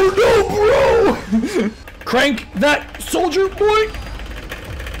 Oh no, bro! Crank that soldier boy!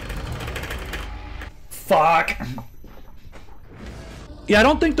 Fuck. Yeah, I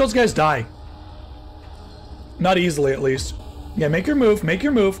don't think those guys die. Not easily, at least. Yeah, make your move, make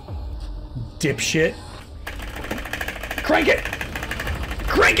your move. Dipshit. Crank it!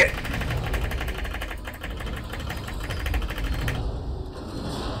 Crank it!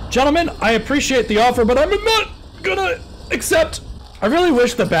 Gentlemen, I appreciate the offer, but I'm not gonna accept. I really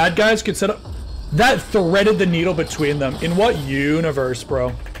wish the bad guys could set up... That threaded the needle between them. In what universe,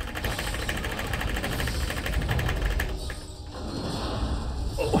 bro?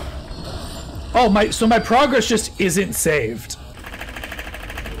 Oh, so my progress just isn't saved.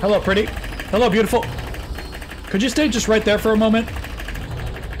 Hello, pretty. Hello, beautiful. Could you stay just right there for a moment?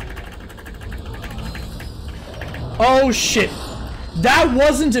 Oh, shit. That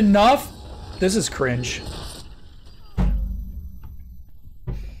wasn't enough? This is cringe.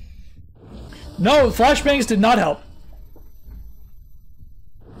 No, flashbangs did not help.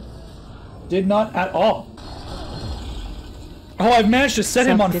 Did not at all. Oh, I've managed to set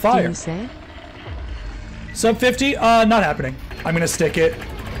him on fire. Sub 50? Not happening. I'm gonna stick it.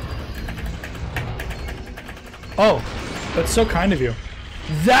 Oh, that's so kind of you.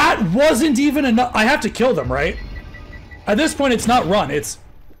 That wasn't even enough. I have to kill them, right? At this point, it's not run. It's...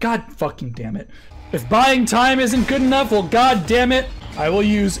 God fucking damn it. If buying time isn't good enough, well, god damn it. I will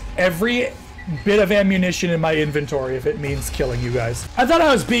use every bit of ammunition in my inventory if it means killing you guys. I thought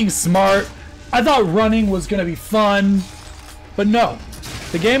I was being smart. I thought running was gonna be fun. But no.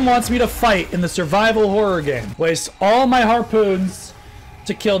 The game wants me to fight in the survival horror game. Waste all my harpoons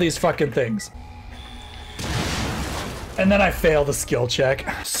to kill these fucking things. And then I fail the skill check.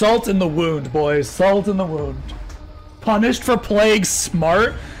 Salt in the wound, boys. Salt in the wound. Punished for playing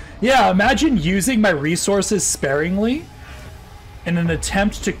smart? Yeah, imagine using my resources sparingly in an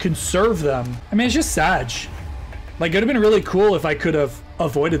attempt to conserve them. I mean, it's just sad. Like, it would have been really cool if I could have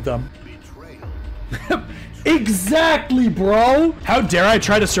avoided them. Exactly, bro! How dare I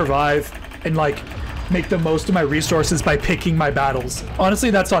try to survive and, like, make the most of my resources by picking my battles. Honestly,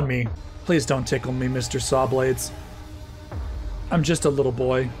 that's on me. Please don't tickle me, Mr. Sawblades. I'm just a little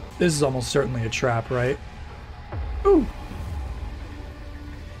boy. This is almost certainly a trap, right? Ooh.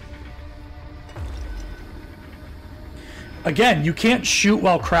 Again, you can't shoot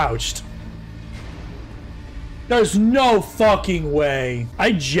while crouched. There's no fucking way.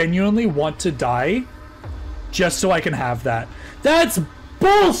 I genuinely want to die just so I can have that. That's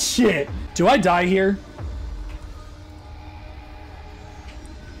bullshit! Do I die here?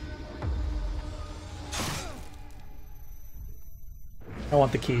 I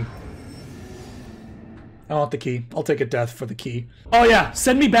want the key. I want the key. I'll take a death for the key. Oh yeah,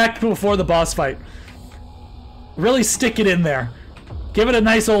 send me back before the boss fight. Really stick it in there. Give it a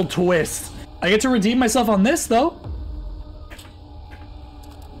nice old twist. I get to redeem myself on this, though.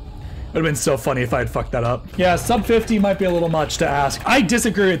 It would have been so funny if I had fucked that up. Yeah, sub 50 might be a little much to ask. I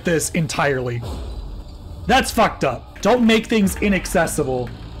disagree with this entirely. That's fucked up. Don't make things inaccessible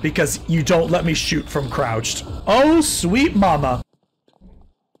because you don't let me shoot from crouched. Oh, sweet mama.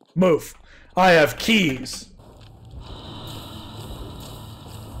 Move. I have keys.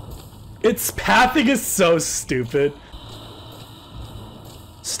 Its pathing is so stupid.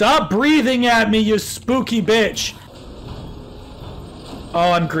 Stop breathing at me, you spooky bitch.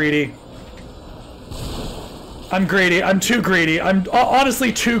 Oh, I'm greedy. I'm greedy. I'm too greedy. I'm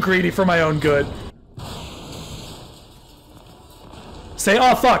honestly too greedy for my own good. Say,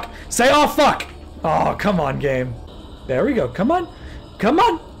 oh, fuck. Say, oh, fuck. Oh, come on, game. There we go. Come on. Come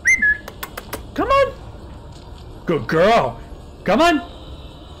on. Come on. Good girl. Come on.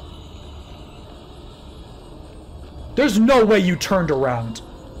 There's no way you turned around.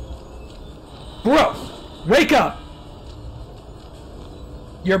 Bro, wake up.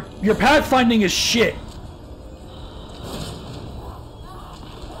 Your pathfinding is shit.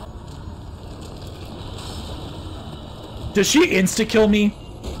 Does she insta-kill me?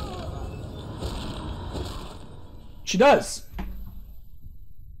 She does.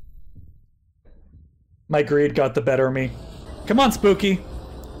 My greed got the better of me. Come on, Spooky.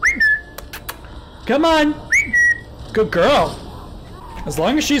 Come on. Good girl. As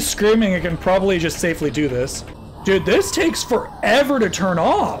long as she's screaming, I can probably just safely do this. Dude, this takes forever to turn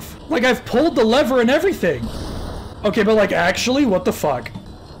off. Like, I've pulled the lever and everything. Okay, but like, actually, what the fuck?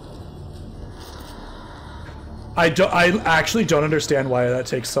 I actually don't understand why that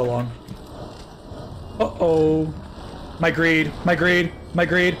takes so long. Uh-oh. My greed, my greed, my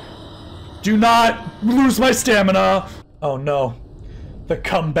greed. Do not lose my stamina. Oh no. The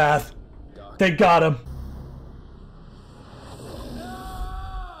cum bath. They got him.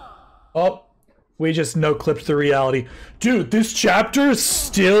 Oh, we just no-clipped the reality. Dude, this chapter is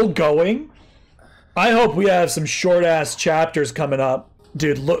still going? I hope we have some short-ass chapters coming up.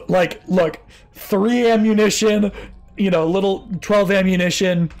 Dude, look, look, 3 ammunition, you know, little 12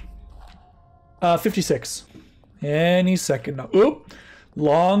 ammunition, 56. Any second now. Oop,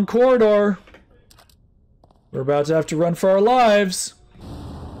 long corridor. We're about to have to run for our lives.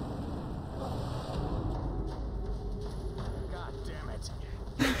 God damn it.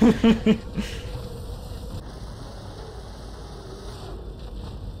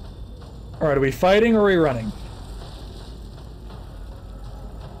 Alright, are we fighting or are we running?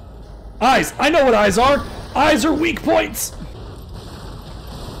 Eyes! I know what eyes are! Eyes are weak points!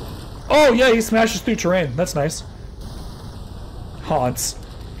 Oh yeah, he smashes through terrain. That's nice. Haunts.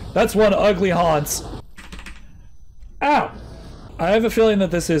 That's one ugly haunts. Ow! I have a feeling that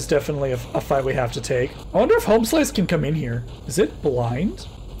this is definitely a fight we have to take. I wonder if Home Slice can come in here. Is it blind?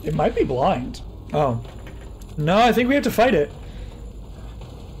 It might be blind. Oh. No, I think we have to fight it.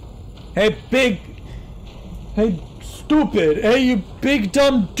 Hey, big... Hey, stupid. Hey, you big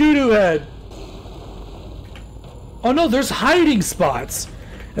dumb doo-doo head. Oh no, there's hiding spots.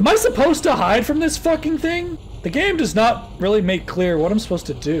 Am I supposed to hide from this fucking thing? The game does not really make clear what I'm supposed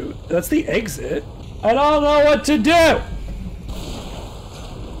to do. That's the exit. I don't know what to do.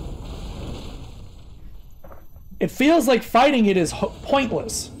 It feels like fighting it is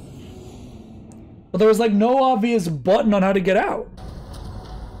pointless. But there was like no obvious button on how to get out.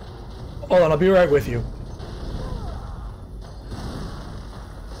 Hold on, I'll be right with you.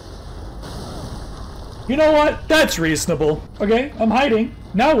 You know what? That's reasonable. Okay, I'm hiding.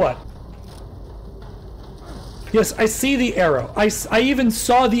 Now what? Yes, I see the arrow. I even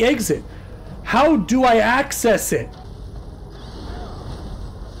saw the exit. How do I access it?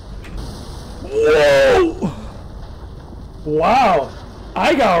 Whoa! Wow.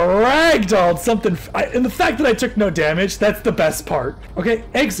 I got ragdolled something. And the fact that I took no damage, that's the best part. Okay,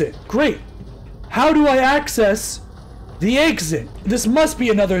 exit. Great. How do I access the exit? This must be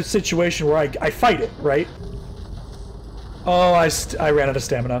another situation where I fight it, right? Oh, I ran out of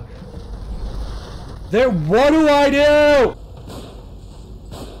stamina. There, what do I do?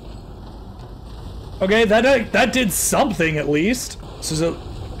 Okay, that did something at least.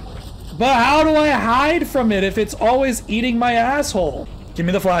 But how do I hide from it if it's always eating my asshole? Give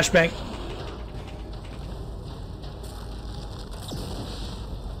me the flashbang.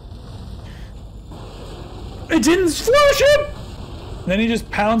 It didn't flash him! And then he just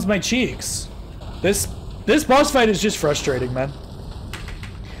pounds my cheeks. This boss fight is just frustrating, man.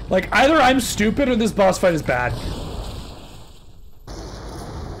 Like, either I'm stupid or this boss fight is bad.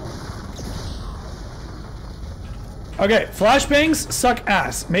 Okay, flashbangs suck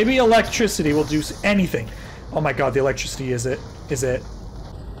ass. Maybe electricity will do anything. Oh my god, the electricity is it.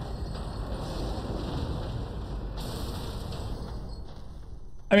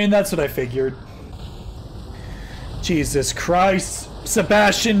 I mean, that's what I figured. Jesus Christ.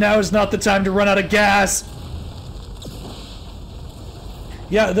 Sebastian, now is not the time to run out of gas.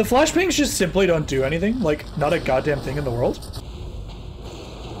 Yeah, the flashbangs just simply don't do anything. Like, not a goddamn thing in the world.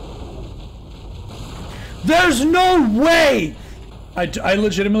 There's no way! I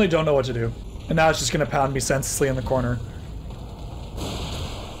legitimately don't know what to do. And now it's just gonna pound me senselessly in the corner.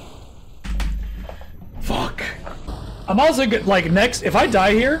 Fuck. I'm also good, like, next, if I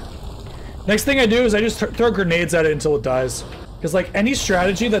die here, Next thing I do is I just throw grenades at it until it dies. Because, like, any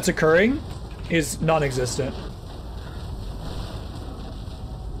strategy that's occurring is non-existent.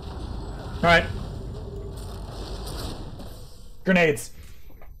 Alright. Grenades.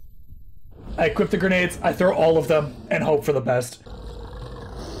 I equip the grenades, I throw all of them, and hope for the best.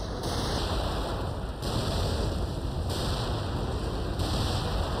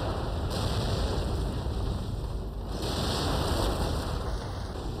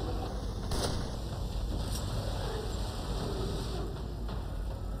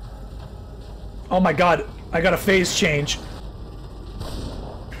 Oh my god, I got a phase change.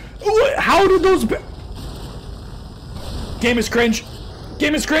 How did those... Game is cringe.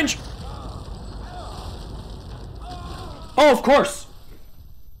 Game is cringe. Oh, of course.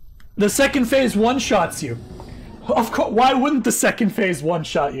 The second phase one-shots you. Of course. Why wouldn't the second phase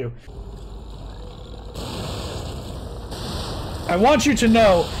one-shot you? I want you to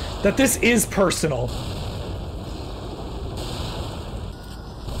know that this is personal.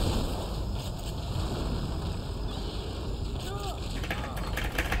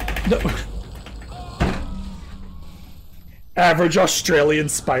 No. Average Australian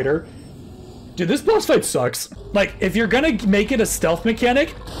spider. Dude, this boss fight sucks. Like, if you're gonna make it a stealth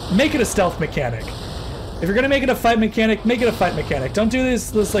mechanic, make it a stealth mechanic. If you're gonna make it a fight mechanic, make it a fight mechanic. Don't do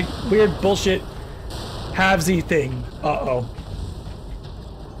this like weird bullshit halvesy thing. Uh-oh.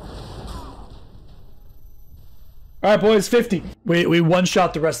 Alright, boys, 50. We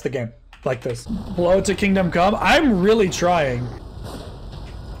one-shot the rest of the game. Like this. Blow it to Kingdom Come. I'm really trying.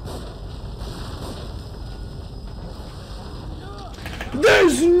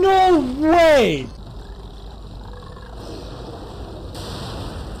 There's no way!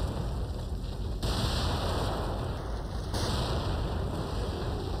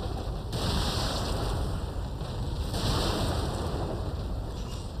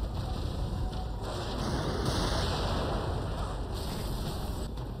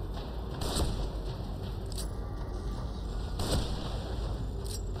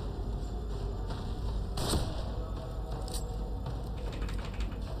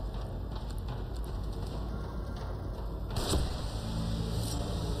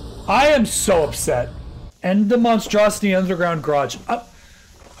 I am so upset. End the monstrosity underground garage.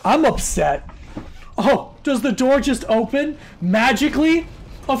 I'm upset. Oh, does the door just open magically?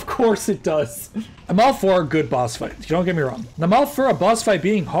 Of course it does. I'm all for a good boss fight. Don't get me wrong. I'm all for a boss fight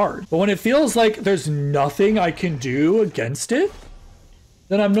being hard. But when it feels like there's nothing I can do against it,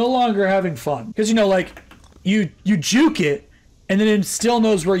 then I'm no longer having fun. Because, you know, like, you juke it, and then it still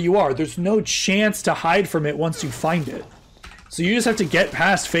knows where you are. There's no chance to hide from it once you find it. So you just have to get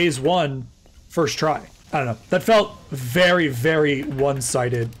past phase one first try. I don't know. That felt very, very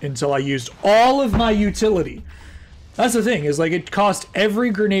one-sided until I used all of my utility. That's the thing, is like it cost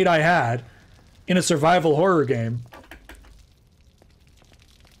every grenade I had in a survival horror game.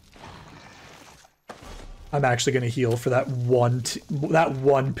 I'm actually gonna heal for that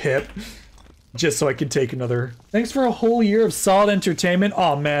one pip. Just so I can take another. Thanks for a whole year of solid entertainment.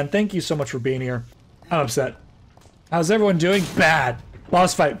 Oh man, thank you so much for being here. I'm upset. How's everyone doing? Bad.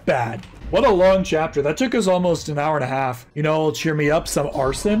 Boss fight, bad. What a long chapter. That took us almost an hour and a half. You know, it'll cheer me up, some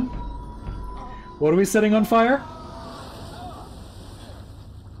arson. What are we setting on fire?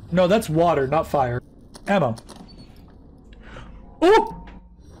 No, that's water, not fire. Ammo. Ooh!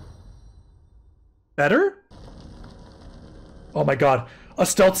 Better? Oh my god. A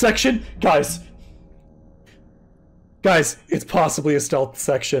stealth section? Guys. Guys, it's possibly a stealth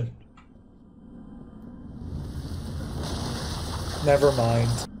section. Never mind.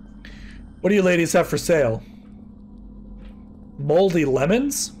 What do you ladies have for sale? Moldy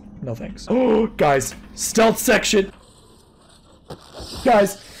lemons? No thanks. Oh, guys, stealth section.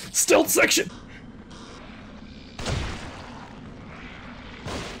 Guys, stealth section.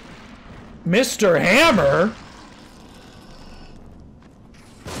 Mr. Hammer?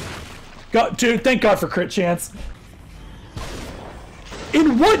 God, dude, thank God for crit chance.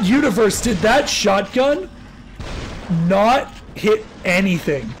 In what universe did that shotgun not hit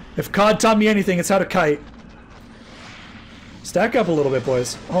anything? If COD taught me anything, it's how to kite. Stack up a little bit,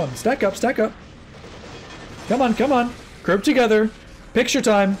 boys. Hold on, stack up, stack up. Come on, come on. Group together. Picture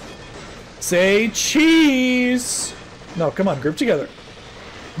time. Say cheese. No, come on, group together.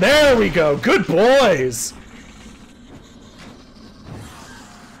 There we go. Good boys.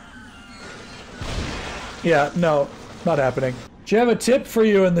 Yeah, no, not happening. Do you have a tip for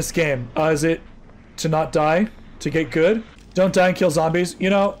you in this game? Is it to not die? To get good? Don't die and kill zombies? You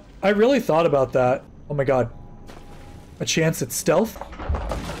know, I really thought about that. Oh my god. A chance at stealth?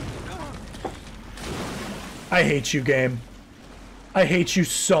 I hate you, game. I hate you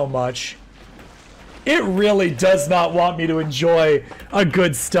so much. It really does not want me to enjoy a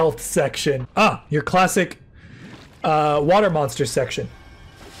good stealth section. Ah, your classic water monster section.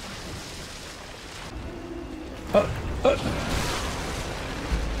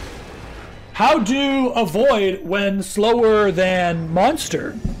 How to avoid when slower than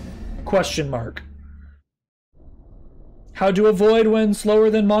monster? Question mark. How to avoid when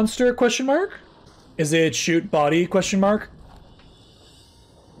slower than monster? Question mark. Is it shoot body? Question mark.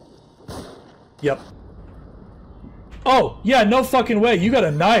 Yep. Oh, yeah, no fucking way. You got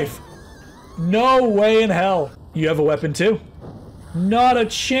a knife. No way in hell. You have a weapon too. Not a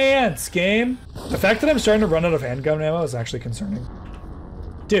chance, game. The fact that I'm starting to run out of handgun ammo is actually concerning.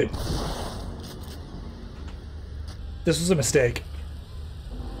 Dude. This was a mistake.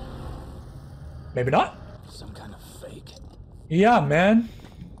 Maybe not. Some kind of fake. Yeah, man.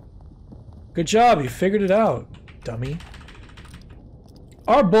 Good job, you figured it out, dummy.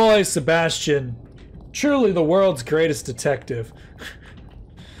 Our boy, Sebastian. Truly the world's greatest detective.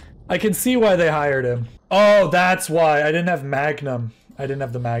 I can see why they hired him. Oh, that's why. I didn't have Magnum. I didn't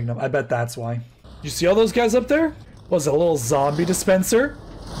have the Magnum. I bet that's why. You see all those guys up there? Was it a little zombie dispenser?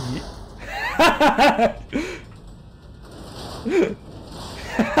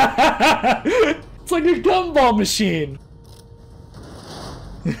 It's like a gumball machine.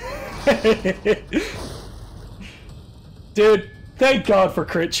 Dude, thank God for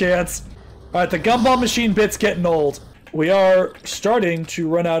crit chance. Alright, the gumball machine bit's getting old. We are starting to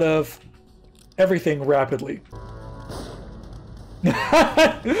run out of everything rapidly.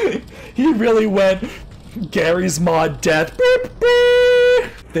 He really went Gary's Mod death. Beep,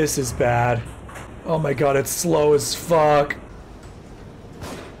 beep. This is bad. Oh my god, it's slow as fuck.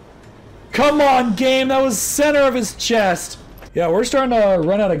 Come on, game, that was center of his chest. Yeah, we're starting to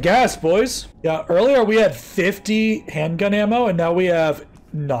run out of gas, boys. Yeah, earlier we had 50 handgun ammo, and now we have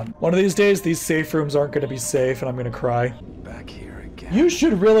none. One of these days, these safe rooms aren't going to be safe, and I'm going to cry. Back here again. You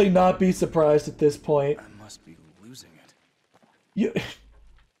should really not be surprised at this point. I must be losing it. You...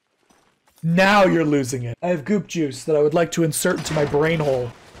 Now you're losing it. I have goop juice that I would like to insert into my brain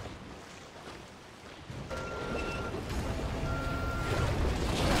hole.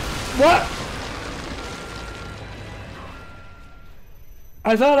 What?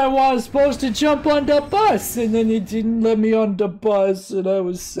 I thought I was supposed to jump on the bus, and then it didn't let me on the bus, and I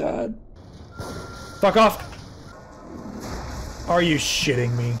was sad. Fuck off. Are you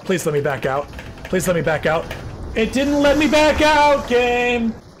shitting me? Please let me back out. Please let me back out. It didn't let me back out,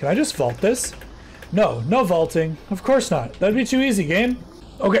 game! Can I just vault this? No, no vaulting. Of course not. That'd be too easy, game.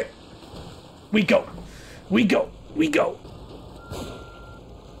 Okay. We go. We go. We go.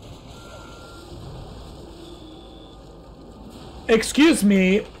 Excuse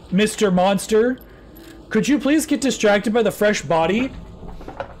me, Mr. Monster. Could you please get distracted by the fresh body?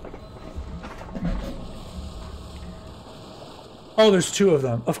 Oh, there's two of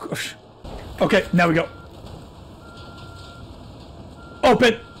them. Of course. Okay, now we go.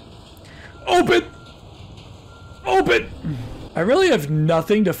 Open! Open! Open! I really have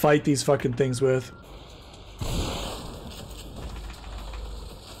nothing to fight these fucking things with.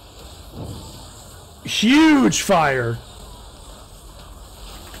 Huge fire!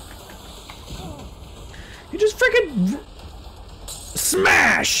 You just freaking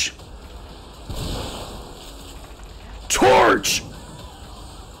smash! Torch!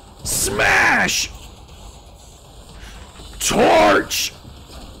 Smash! Torch!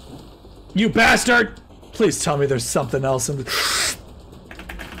 You bastard! Please tell me there's something else in the...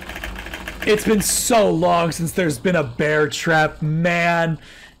 It's been so long since there's been a bear trap, man.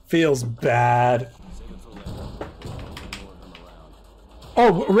 Feels bad.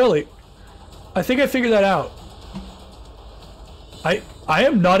 Oh, really? I think I figured that out. I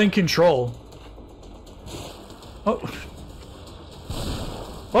am not in control. Oh.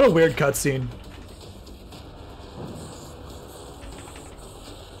 What a weird cutscene.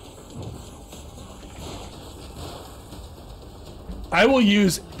 I will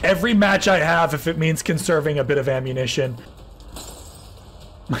use every match I have if it means conserving a bit of ammunition.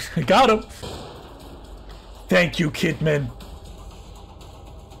 I got him. Thank you, Kidman.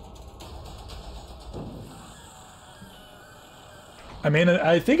 I mean,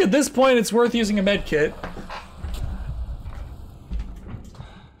 I think at this point it's worth using a med kit.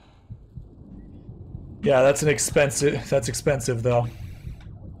 Yeah, that's expensive though.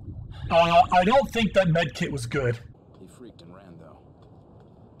 I don't think that med kit was good. He freaked and ran though.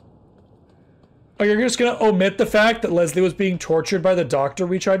 Oh, you're just gonna omit the fact that Leslie was being tortured by the doctor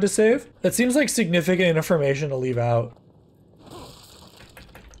we tried to save? That seems like significant information to leave out.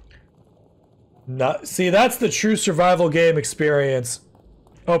 See, that's the true survival game experience.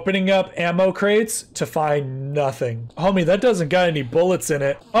 Opening up ammo crates to find nothing. Homie, that doesn't got any bullets in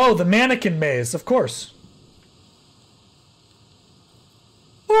it. Oh, the mannequin maze, of course.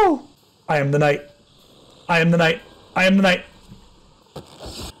 Oh, I am the knight. I am the knight. I am the knight.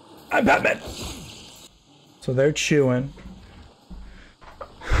 I'm Batman. So they're chewing.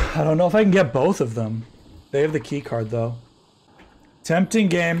 I don't know if I can get both of them. They have the key card though. Tempting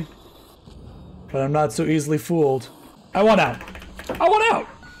game. But I'm not so easily fooled. I want out. I want out.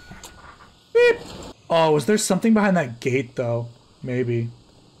 Beep. Oh, is there something behind that gate though? Maybe.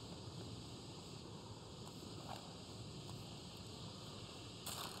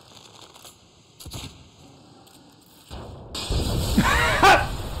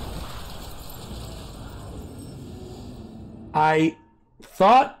 I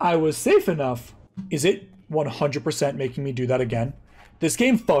thought I was safe enough. Is it 100% making me do that again? This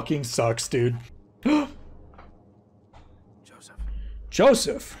game fucking sucks, dude. Joseph.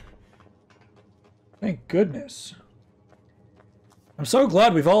 Joseph. Thank goodness. I'm so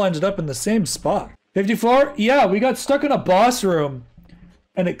glad we've all ended up in the same spot. 54? Yeah, we got stuck in a boss room.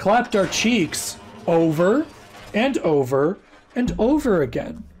 And it clapped our cheeks over and over and over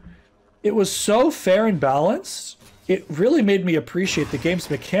again. It was so fair and balanced. It really made me appreciate the game's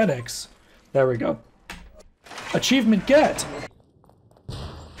mechanics. There we go. Achievement get.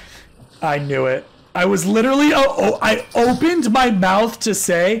 I knew it. I was literally, I opened my mouth to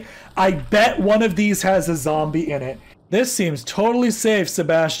say, I bet one of these has a zombie in it. This seems totally safe,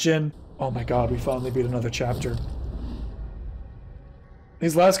 Sebastian. Oh my god, we finally beat another chapter.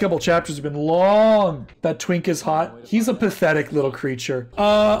 These last couple chapters have been long. That twink is hot. He's a pathetic little creature.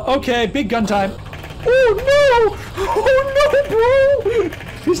 Okay, big gun time. Oh no! Oh no, bro!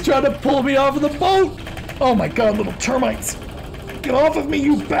 He's trying to pull me off of the boat! Oh my god, little termites! Get off of me,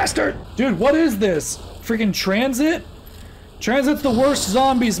 you bastard! Dude, what is this? Freaking Transit? Transit's the worst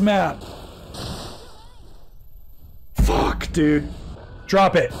zombies map. Fuck, dude.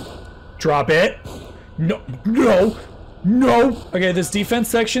 Drop it. Drop it. No, no, no! Okay, this defense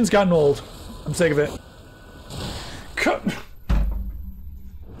section's gotten old. I'm sick of it. Cut.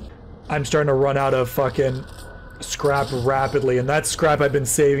 I'm starting to run out of fucking scrap rapidly, and that scrap I've been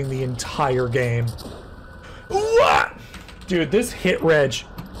saving the entire game. What? Dude, this hit reg,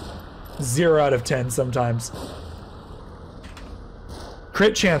 0 out of 10 sometimes.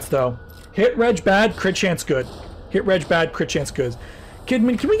 Crit chance though. Hit reg bad, crit chance good. Hit reg bad, crit chance good.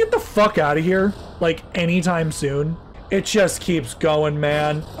 Kidman, can we get the fuck out of here? Like, anytime soon? It just keeps going,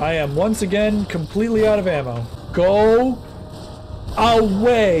 man. I am once again completely out of ammo. Go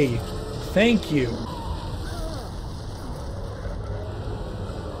away. Thank you.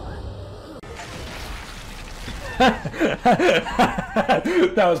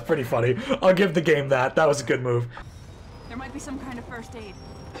 That was pretty funny. I'll give the game that. That was a good move. There might be some kind of first aid.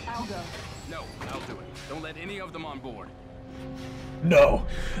 I'll go. No, I'll do it. Don't let any of them on board. No,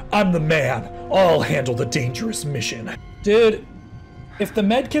 I'm the man. I'll handle the dangerous mission. Dude, if the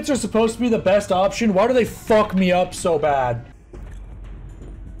medkits are supposed to be the best option, why do they fuck me up so bad?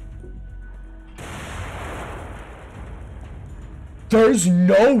 There's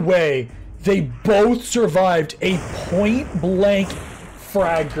no way they both survived a point-blank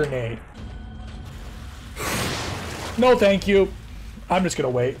frag grenade. No, thank you. I'm just gonna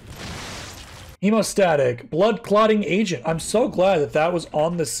wait. Hemostatic, blood clotting agent. I'm so glad that that was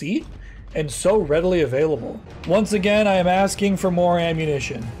on the seat and so readily available. Once again, I am asking for more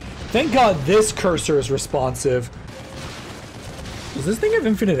ammunition. Thank God this cursor is responsive. Does this thing have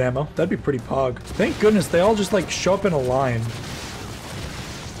infinite ammo? That'd be pretty pog. Thank goodness they all just like show up in a line.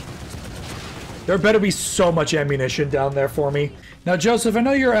 There better be so much ammunition down there for me. Now, Joseph, I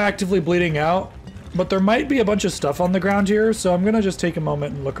know you're actively bleeding out, but there might be a bunch of stuff on the ground here, so I'm gonna just take a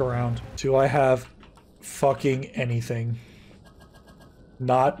moment and look around. Do I have fucking anything?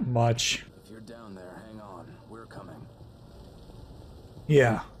 Not much. If you're down there, hang on. We're coming.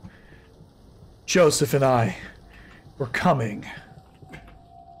 Yeah. Joseph and I, we're coming.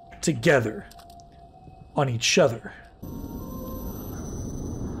 Together. On each other.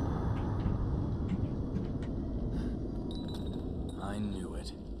 I knew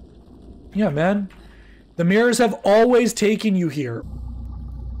it. Yeah, man. The mirrors have always taken you here.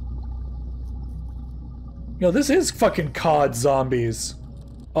 Yo, this is fucking COD zombies.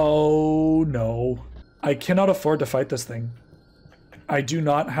 Oh no. I cannot afford to fight this thing. I do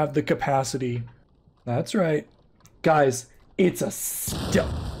not have the capacity. That's right. Guys, it's a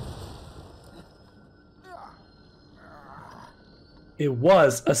stealth. It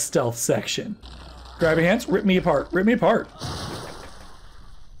was a stealth section. Grab your hands, rip me apart, rip me apart.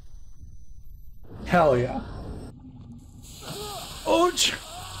 Hell yeah. Oh,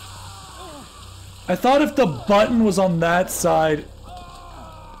 I thought if the button was on that side...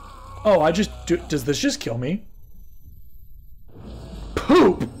 Oh, does this just kill me?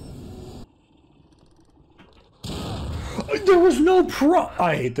 Poop! There was no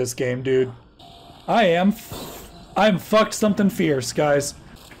I hate this game, dude. I'm fucked something fierce, guys.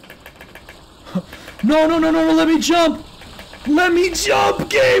 No, let me jump! Let me jump,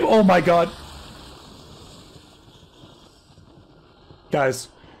 game! Oh my god. Guys.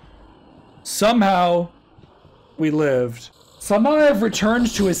 Somehow, we lived. Somehow I've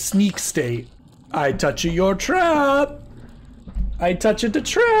returned to a sneak state. I touch your trap. I touch the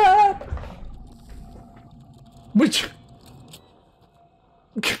trap. Which...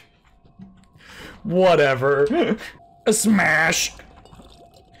 Whatever. A smash.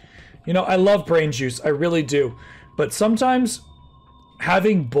 You know, I love brain juice. I really do. But sometimes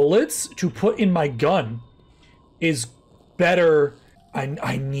having bullets to put in my gun is better.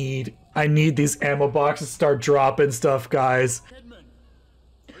 I need these ammo boxes to start dropping stuff, guys.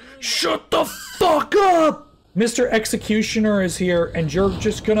 Shut the fuck up! Mr. Executioner is here and you're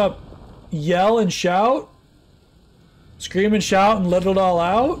just gonna yell and shout? Scream and shout and let it all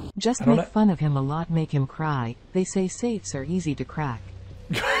out? Just make fun of him a lot, make him cry. They say safes are easy to crack.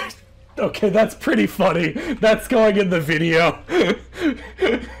 Okay, that's pretty funny. That's going in the video.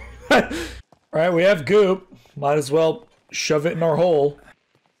 Alright, we have goop. Might as well shove it in our hole.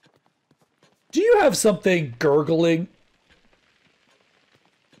 Do you have something gurgling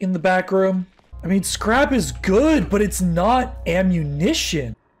in the back room? I mean, scrap is good, but it's not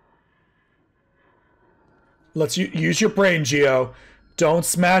ammunition. Let's use your brain, Geo. Don't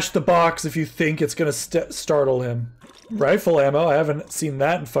smash the box if you think it's gonna startle him. Rifle ammo, I haven't seen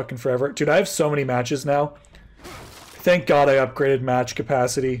that in fucking forever. Dude, I have so many matches now. Thank God I upgraded match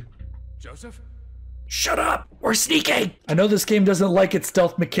capacity. Joseph? Shut up! We're sneaking! I know this game doesn't like its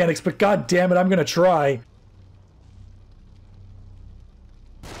stealth mechanics, but god damn it, I'm gonna try.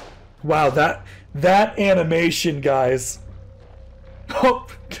 Wow, that animation, guys. Oh.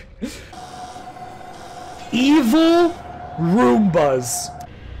 Evil Roombas.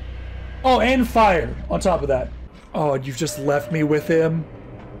 Oh, and fire on top of that. Oh, you've just left me with him.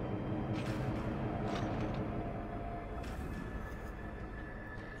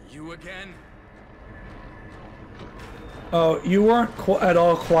 You again? Oh, you weren't at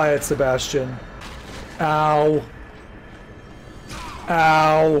all quiet, Sebastian. Ow.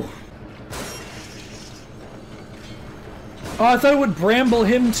 Ow. Oh, I thought it would bramble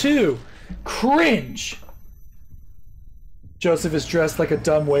him too. Cringe. Joseph is dressed like a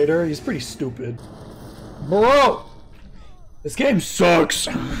dumb waiter. He's pretty stupid. Bro! This game sucks.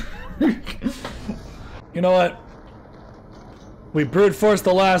 You know what? We brute forced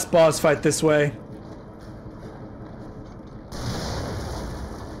the last boss fight this way.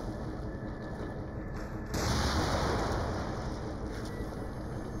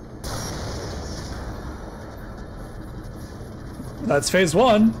 That's phase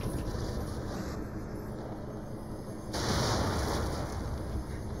 1.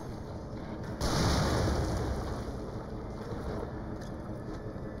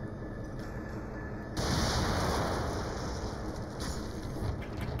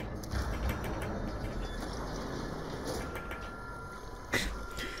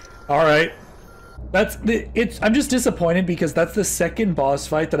 Alright. I'm just disappointed because that's the second boss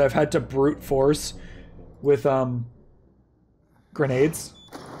fight that I've had to brute force with, grenades.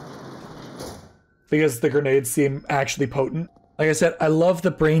 Because the grenades seem actually potent. Like I said, I love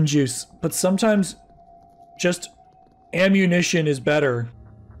the brain juice, but sometimes just ammunition is better.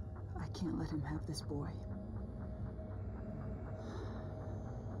 I can't let him have this boy.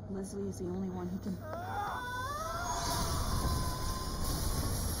 Leslie is the only one who can...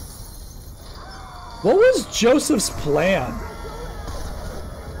 What was Joseph's plan?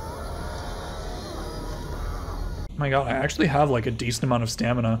 Oh my god, I actually have like a decent amount of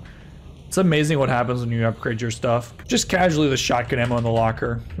stamina. It's amazing what happens when you upgrade your stuff. Just casually the shotgun ammo in the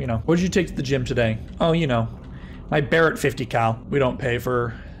locker. You know, what did you take to the gym today? Oh, you know, my Barrett 50 cal. We don't pay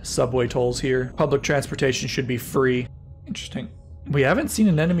for subway tolls here. Public transportation should be free. Interesting. We haven't seen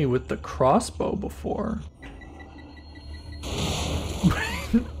an enemy with the crossbow before.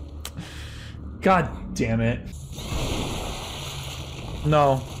 God damn it.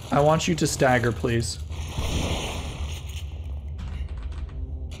 No, I want you to stagger, please.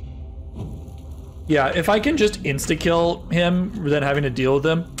 Yeah, if I can just insta-kill him rather than having to deal with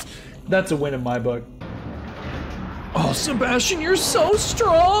him, that's a win in my book. Oh, Sebastian, you're so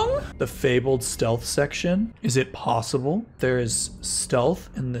strong! The fabled stealth section. Is it possible there is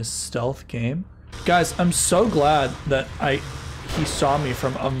stealth in this stealth game? Guys, I'm so glad that I he saw me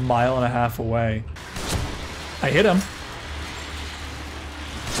from 1.5 miles away. I hit him.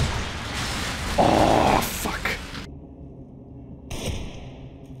 Oh, fuck.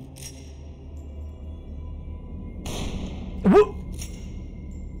 Whoop.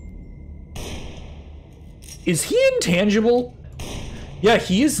 Is he intangible? Yeah,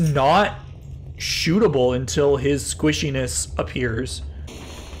 he is not shootable until his squishiness appears.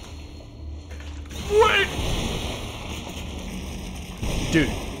 What? Dude,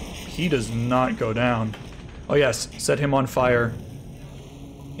 he does not go down. Oh yes, set him on fire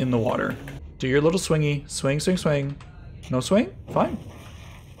in the water. Do your little swingy. Swing, swing, swing. No swing? Fine.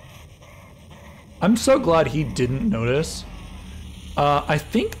 I'm so glad he didn't notice. I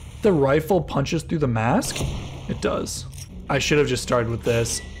think the rifle punches through the mask. It does. I should have just started with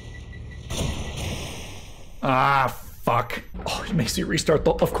this. Ah, fuck. Oh, it makes me restart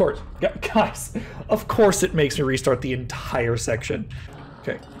the... Of course. Yeah, guys. Of course it makes me restart the entire section.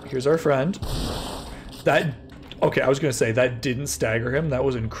 Okay, here's our friend. That... Okay, I was gonna say, that didn't stagger him. That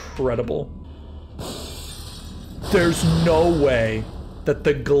was incredible. There's no way that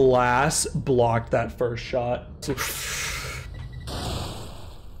the glass blocked that first shot.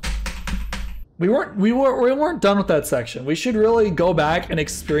 We weren't done with that section. We should really go back and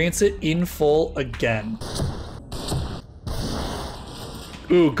experience it in full again.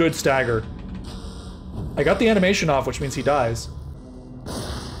 Ooh, good stagger. I got the animation off, which means he dies.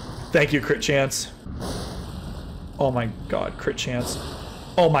 Thank you, crit chance. Oh my god, crit chance.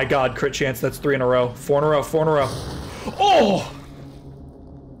 Oh my god, crit chance. That's 3 in a row. 4 in a row, 4 in a row. Oh!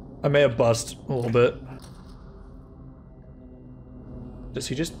 I may have bust a little bit. Does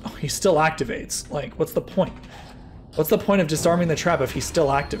he just... Oh, he still activates. Like, what's the point? What's the point of disarming the trap if he still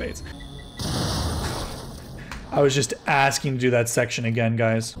activates? I was just asking to do that section again,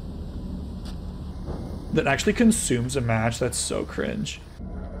 guys. That actually consumes a match. That's so cringe.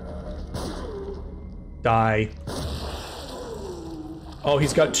 Die. Oh,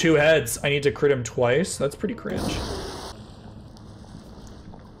 he's got 2 heads. I need to crit him twice. That's pretty cringe.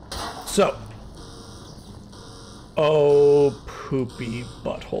 So. Oh, poopy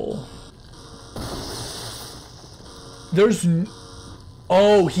butthole. There's...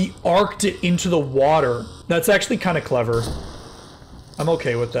 Oh, he arced it into the water. That's actually kind of clever. I'm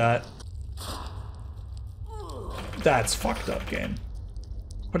okay with that. That's fucked up, game.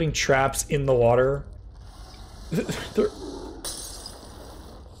 Putting traps in the water.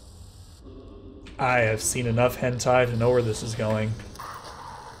 I have seen enough hentai to know where this is going.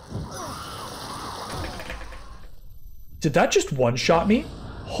 Did that just one-shot me?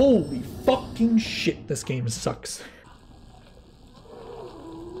 Holy fucking shit, this game sucks.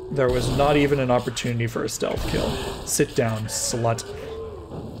 There was not even an opportunity for a stealth kill. Sit down, slut.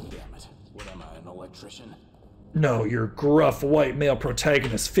 Damn it. What am I, an electrician? No, you're gruff white male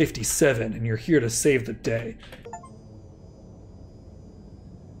protagonist 57, and you're here to save the day.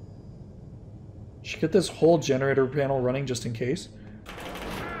 Should get this whole generator panel running just in case.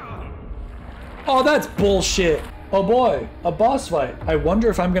 Oh, that's bullshit! Oh boy, a boss fight. I wonder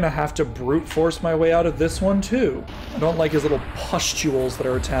if I'm gonna have to brute force my way out of this one too. I don't like his little pustules that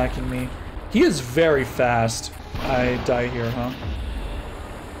are attacking me. He is very fast. I die here, huh?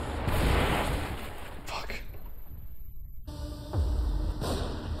 Fuck.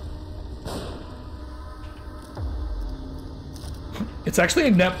 It's actually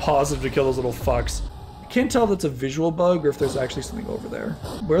a net positive to kill those little fucks. I can't tell if that's a visual bug or if there's actually something over there.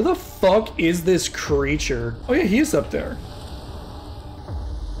 Where the fuck is this creature? Oh yeah, he's up there.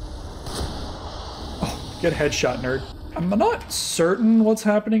 Oh, get headshot, nerd. I'm not certain what's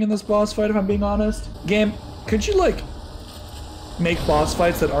happening in this boss fight, if I'm being honest. Game, could you, like, make boss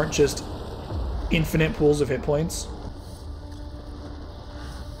fights that aren't just infinite pools of hit points?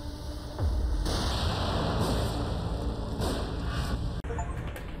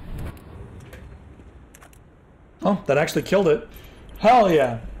 Oh, that actually killed it. Hell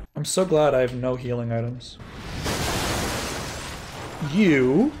yeah. I'm so glad I have no healing items.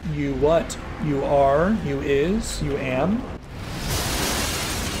 You what? You are, you is, you am.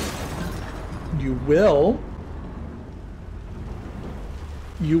 You will.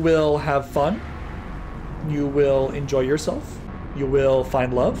 You will have fun. You will enjoy yourself. You will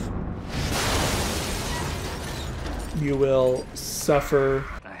find love. You will suffer.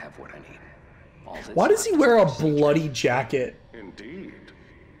 I have what I need. Why does he wear a bloody jacket? Indeed.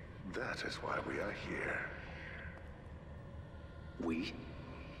 That is why we are here. We?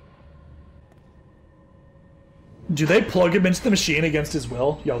 Do they plug him into the machine against his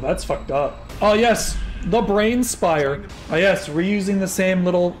will? Yo, that's fucked up. Oh yes, the brain spire. Oh yes, reusing the same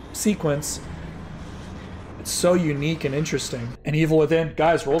little sequence. It's so unique and interesting. And Evil Within.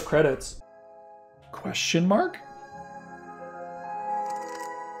 Guys, roll credits. Question mark?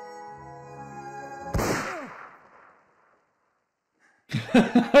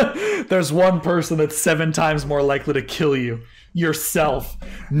 There's one person that's 7 times more likely to kill you. Yourself.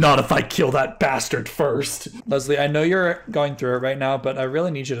 Not if I kill that bastard first. Leslie, I know you're going through it right now, but I really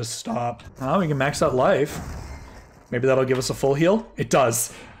need you to stop. Oh, we can max out life. Maybe that'll give us a full heal? It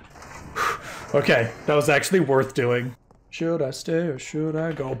does. Okay, that was actually worth doing. Should I stay or should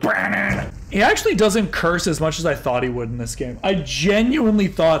I go? He actually doesn't curse as much as I thought he would in this game. I genuinely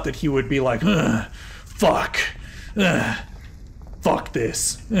thought that he would be like, fuck. Fuck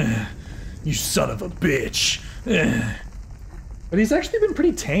this. You son of a bitch. But he's actually been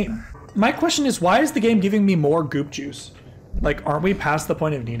pretty tame. My question is, why is the game giving me more goop juice? Like, aren't we past the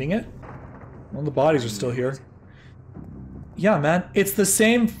point of needing it? Well, the bodies are still here. Yeah, man, it's the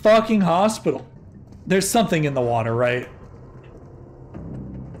same fucking hospital. There's something in the water, right?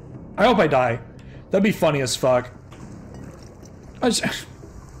 I hope I die. That'd be funny as fuck. I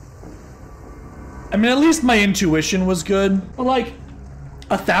mean, at least my intuition was good. But like,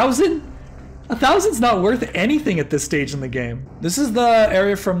 1,000? 1,000's not worth anything at this stage in the game. This is the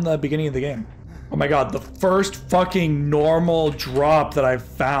area from the beginning of the game. Oh my god, the first fucking normal drop that I've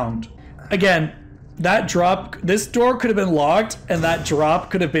found. Again, that drop, this door could have been locked, and that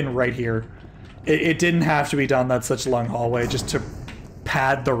drop could have been right here. It didn't have to be down that such a long hallway just to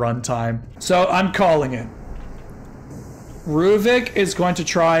pad the runtime. So I'm calling it. Ruvik is going to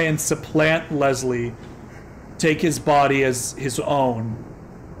try and supplant Leslie, take his body as his own,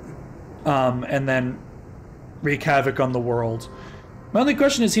 and then wreak havoc on the world. My only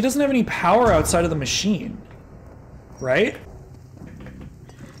question is, he doesn't have any power outside of the machine, right?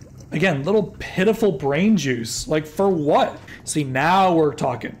 Again, little pitiful brain juice. Like, for what? See, now we're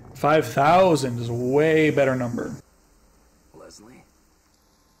talking. 5,000 is a way better number. Leslie?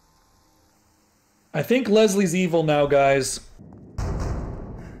 I think Leslie's evil now, guys.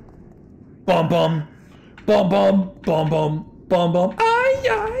 Bum bum. Bum bum. Bum bum. Bum bum. Ay,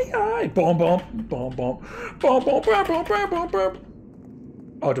 ay, ay. Bum bum. Bum bum. Bum bum. Bum bum. Bum bum. Bum.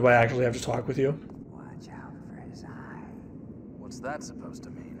 Oh, do I actually have to talk with you? Watch out for his eye. What's that supposed to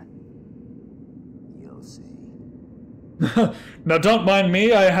mean? You'll see. Now, don't mind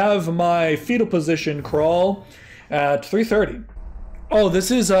me. I have my fetal position crawl at 3:30. Oh, this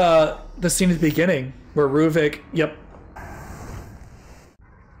is the scene at the beginning where Ruvik. Yep.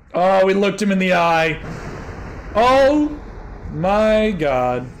 Oh, we looked him in the eye. Oh my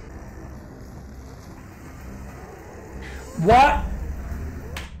god. What?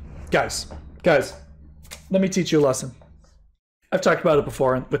 Guys, let me teach you a lesson. I've talked about it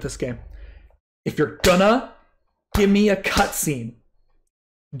before with this game. If you're gonna give me a cutscene,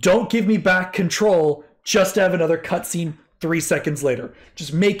 don't give me back control just to have another cutscene 3 seconds later.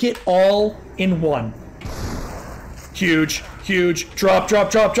 Just make it all in one. Huge, huge, drop, drop,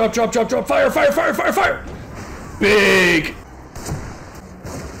 drop, drop, drop, drop, drop, fire, fire, fire, fire, fire. Big.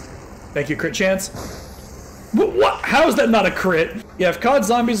 Thank you, crit chance. What? How is that not a crit? Yeah, if COD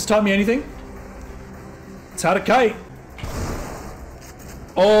Zombies has taught me anything, it's how to kite.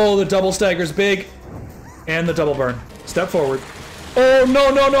 Oh, the double stagger's big. And the double burn. Step forward. Oh, no,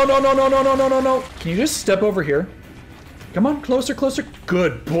 no, no, no, no, no, no, no, no, no, no. Can you just step over here? Come on, closer, closer.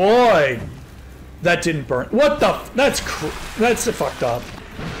 Good boy. That didn't burn. What the? That's fucked up.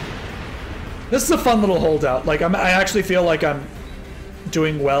 This is a fun little holdout. Like, I actually feel like I'm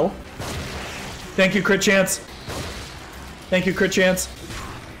doing well. Thank you, crit chance. Thank you, crit chance.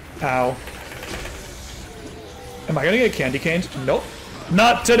 Ow. Am I gonna get candy caned? Nope.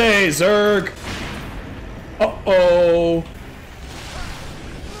 Not today, Zerg. Uh-oh.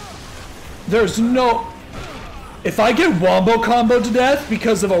 There's no... If I get wombo combo to death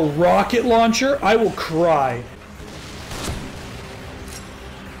because of a rocket launcher, I will cry.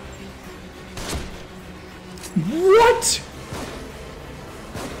 What?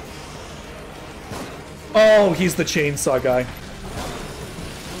 Oh, he's the chainsaw guy.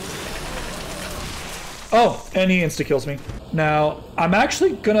 Oh, and he insta-kills me. Now, I'm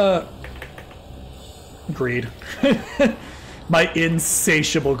actually gonna... Greed. My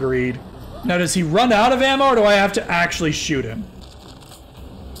insatiable greed. Now, does he run out of ammo, or do I have to actually shoot him?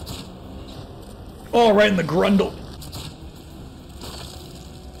 Oh, right in the grundle.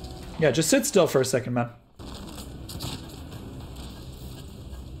 Yeah, just sit still for a second, man.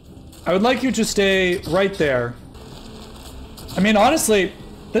 I would like you to stay right there. I mean, honestly,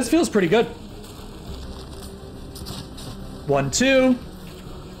 this feels pretty good. 1, 2.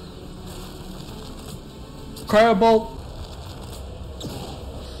 Cryobolt.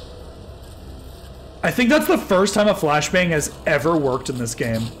 I think that's the first time a flashbang has ever worked in this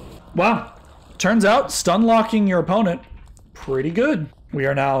game. Wow. Turns out stun locking your opponent, pretty good. We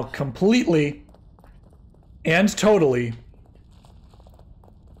are now completely and totally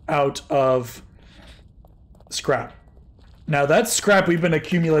out of scrap. Now that's scrap we've been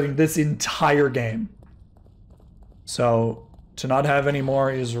accumulating this entire game. So to not have any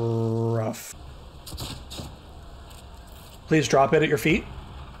more is rough. Please drop it at your feet.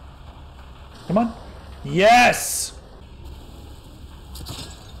 Come on. Yes!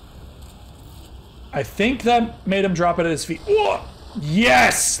 I think that made him drop it at his feet. Whoa!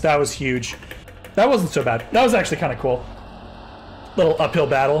 Yes! That was huge. That wasn't so bad. That was actually kind of cool. Little uphill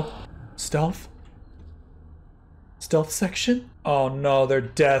battle. Stealth? Stealth section? Oh no, they're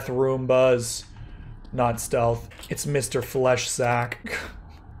death Roombas. Not stealth. It's Mr. Flesh Sack.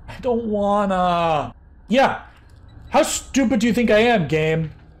 I don't wanna. Yeah. How stupid do you think I am,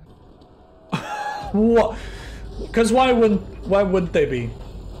 game? What? Because why wouldn't they be?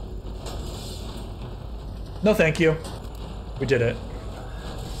 No, thank you. We did it.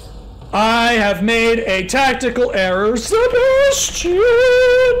 I have made a tactical error, Sebastian!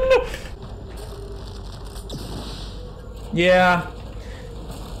 Yeah,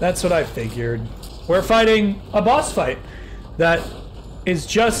 that's what I figured. We're fighting a boss fight that is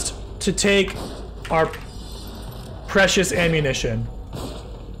just to take our precious ammunition.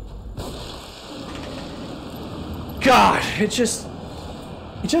 God, it just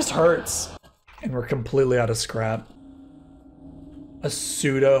hurts. And we're completely out of scrap. A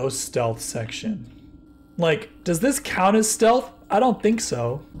pseudo stealth section. Like, does this count as stealth? I don't think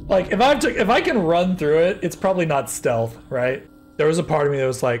so. Like, if I can run through it, it's probably not stealth, right? There was a part of me that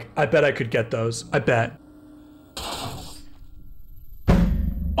was like, I bet I could get those. I bet.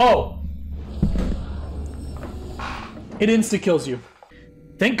 Oh! It insta-kills you.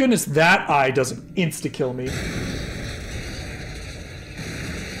 Thank goodness that eye doesn't insta-kill me.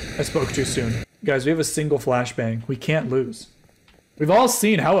 I spoke too soon. Guys, we have a single flashbang. We can't lose. We've all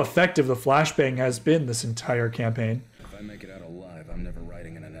seen how effective the flashbang has been this entire campaign. If I make it out alive, I'm never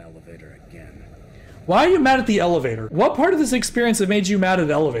riding in an elevator again. Why are you mad at the elevator? What part of this experience have made you mad at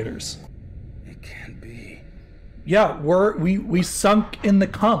elevators? It can't be. Yeah, we sunk in the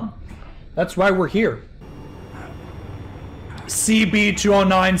cum. That's why we're here.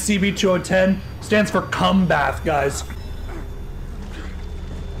 CB209, CB210 stands for cum bath, guys.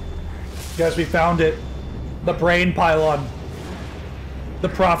 Guys, we found it. The brain pylon. The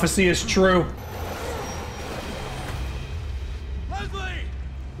prophecy is true. Leslie!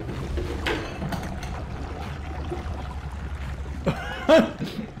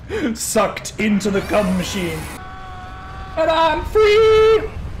 Sucked into the cum machine. And I'm free!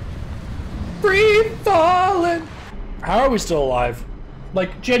 Free falling! How are we still alive?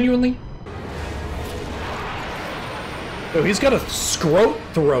 Like, genuinely? Oh, he's got a scrote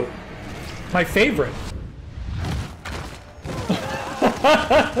throat. My favorite.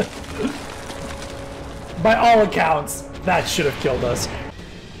 By all accounts, that should have killed us.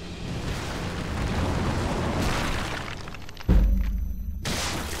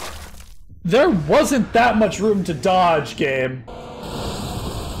 There wasn't that much room to dodge, game.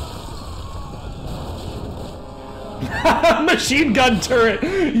 Machine gun turret!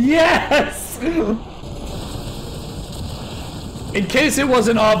 Yes! In case it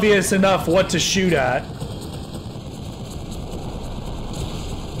wasn't obvious enough what to shoot at.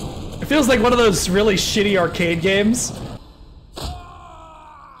 It feels like one of those really shitty arcade games.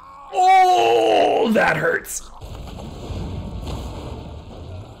 Oh, that hurts.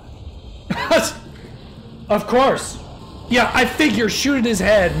 Of course. Yeah, I figure shoot at his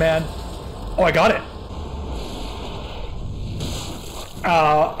head, man. Oh, I got it.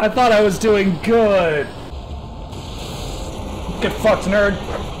 Oh, I thought I was doing good. Get fucked, nerd.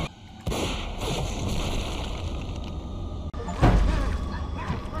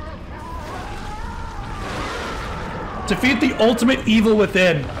 Defeat the ultimate evil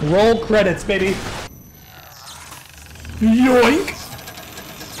within. Roll credits, baby. Yoink!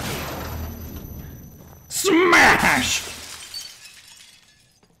 Smash!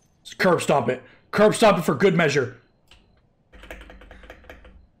 Curb stomp it. Curb stomp it for good measure.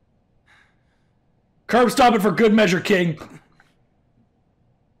 Curb stomp it for good measure, King.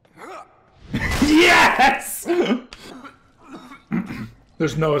 Yes!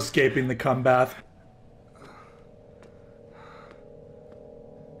 There's no escaping the cum bath.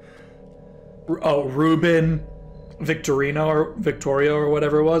 Oh, Ruben Victorino or Victorio or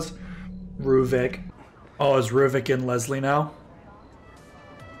whatever it was. Ruvik. Oh, is Ruvik and Leslie now?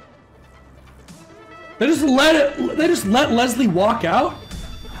 They just let Leslie walk out?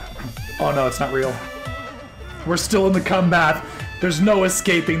 Oh no, it's not real. We're still in the cum bath. There's no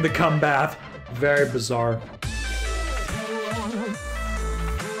escaping the cum bath. Very bizarre.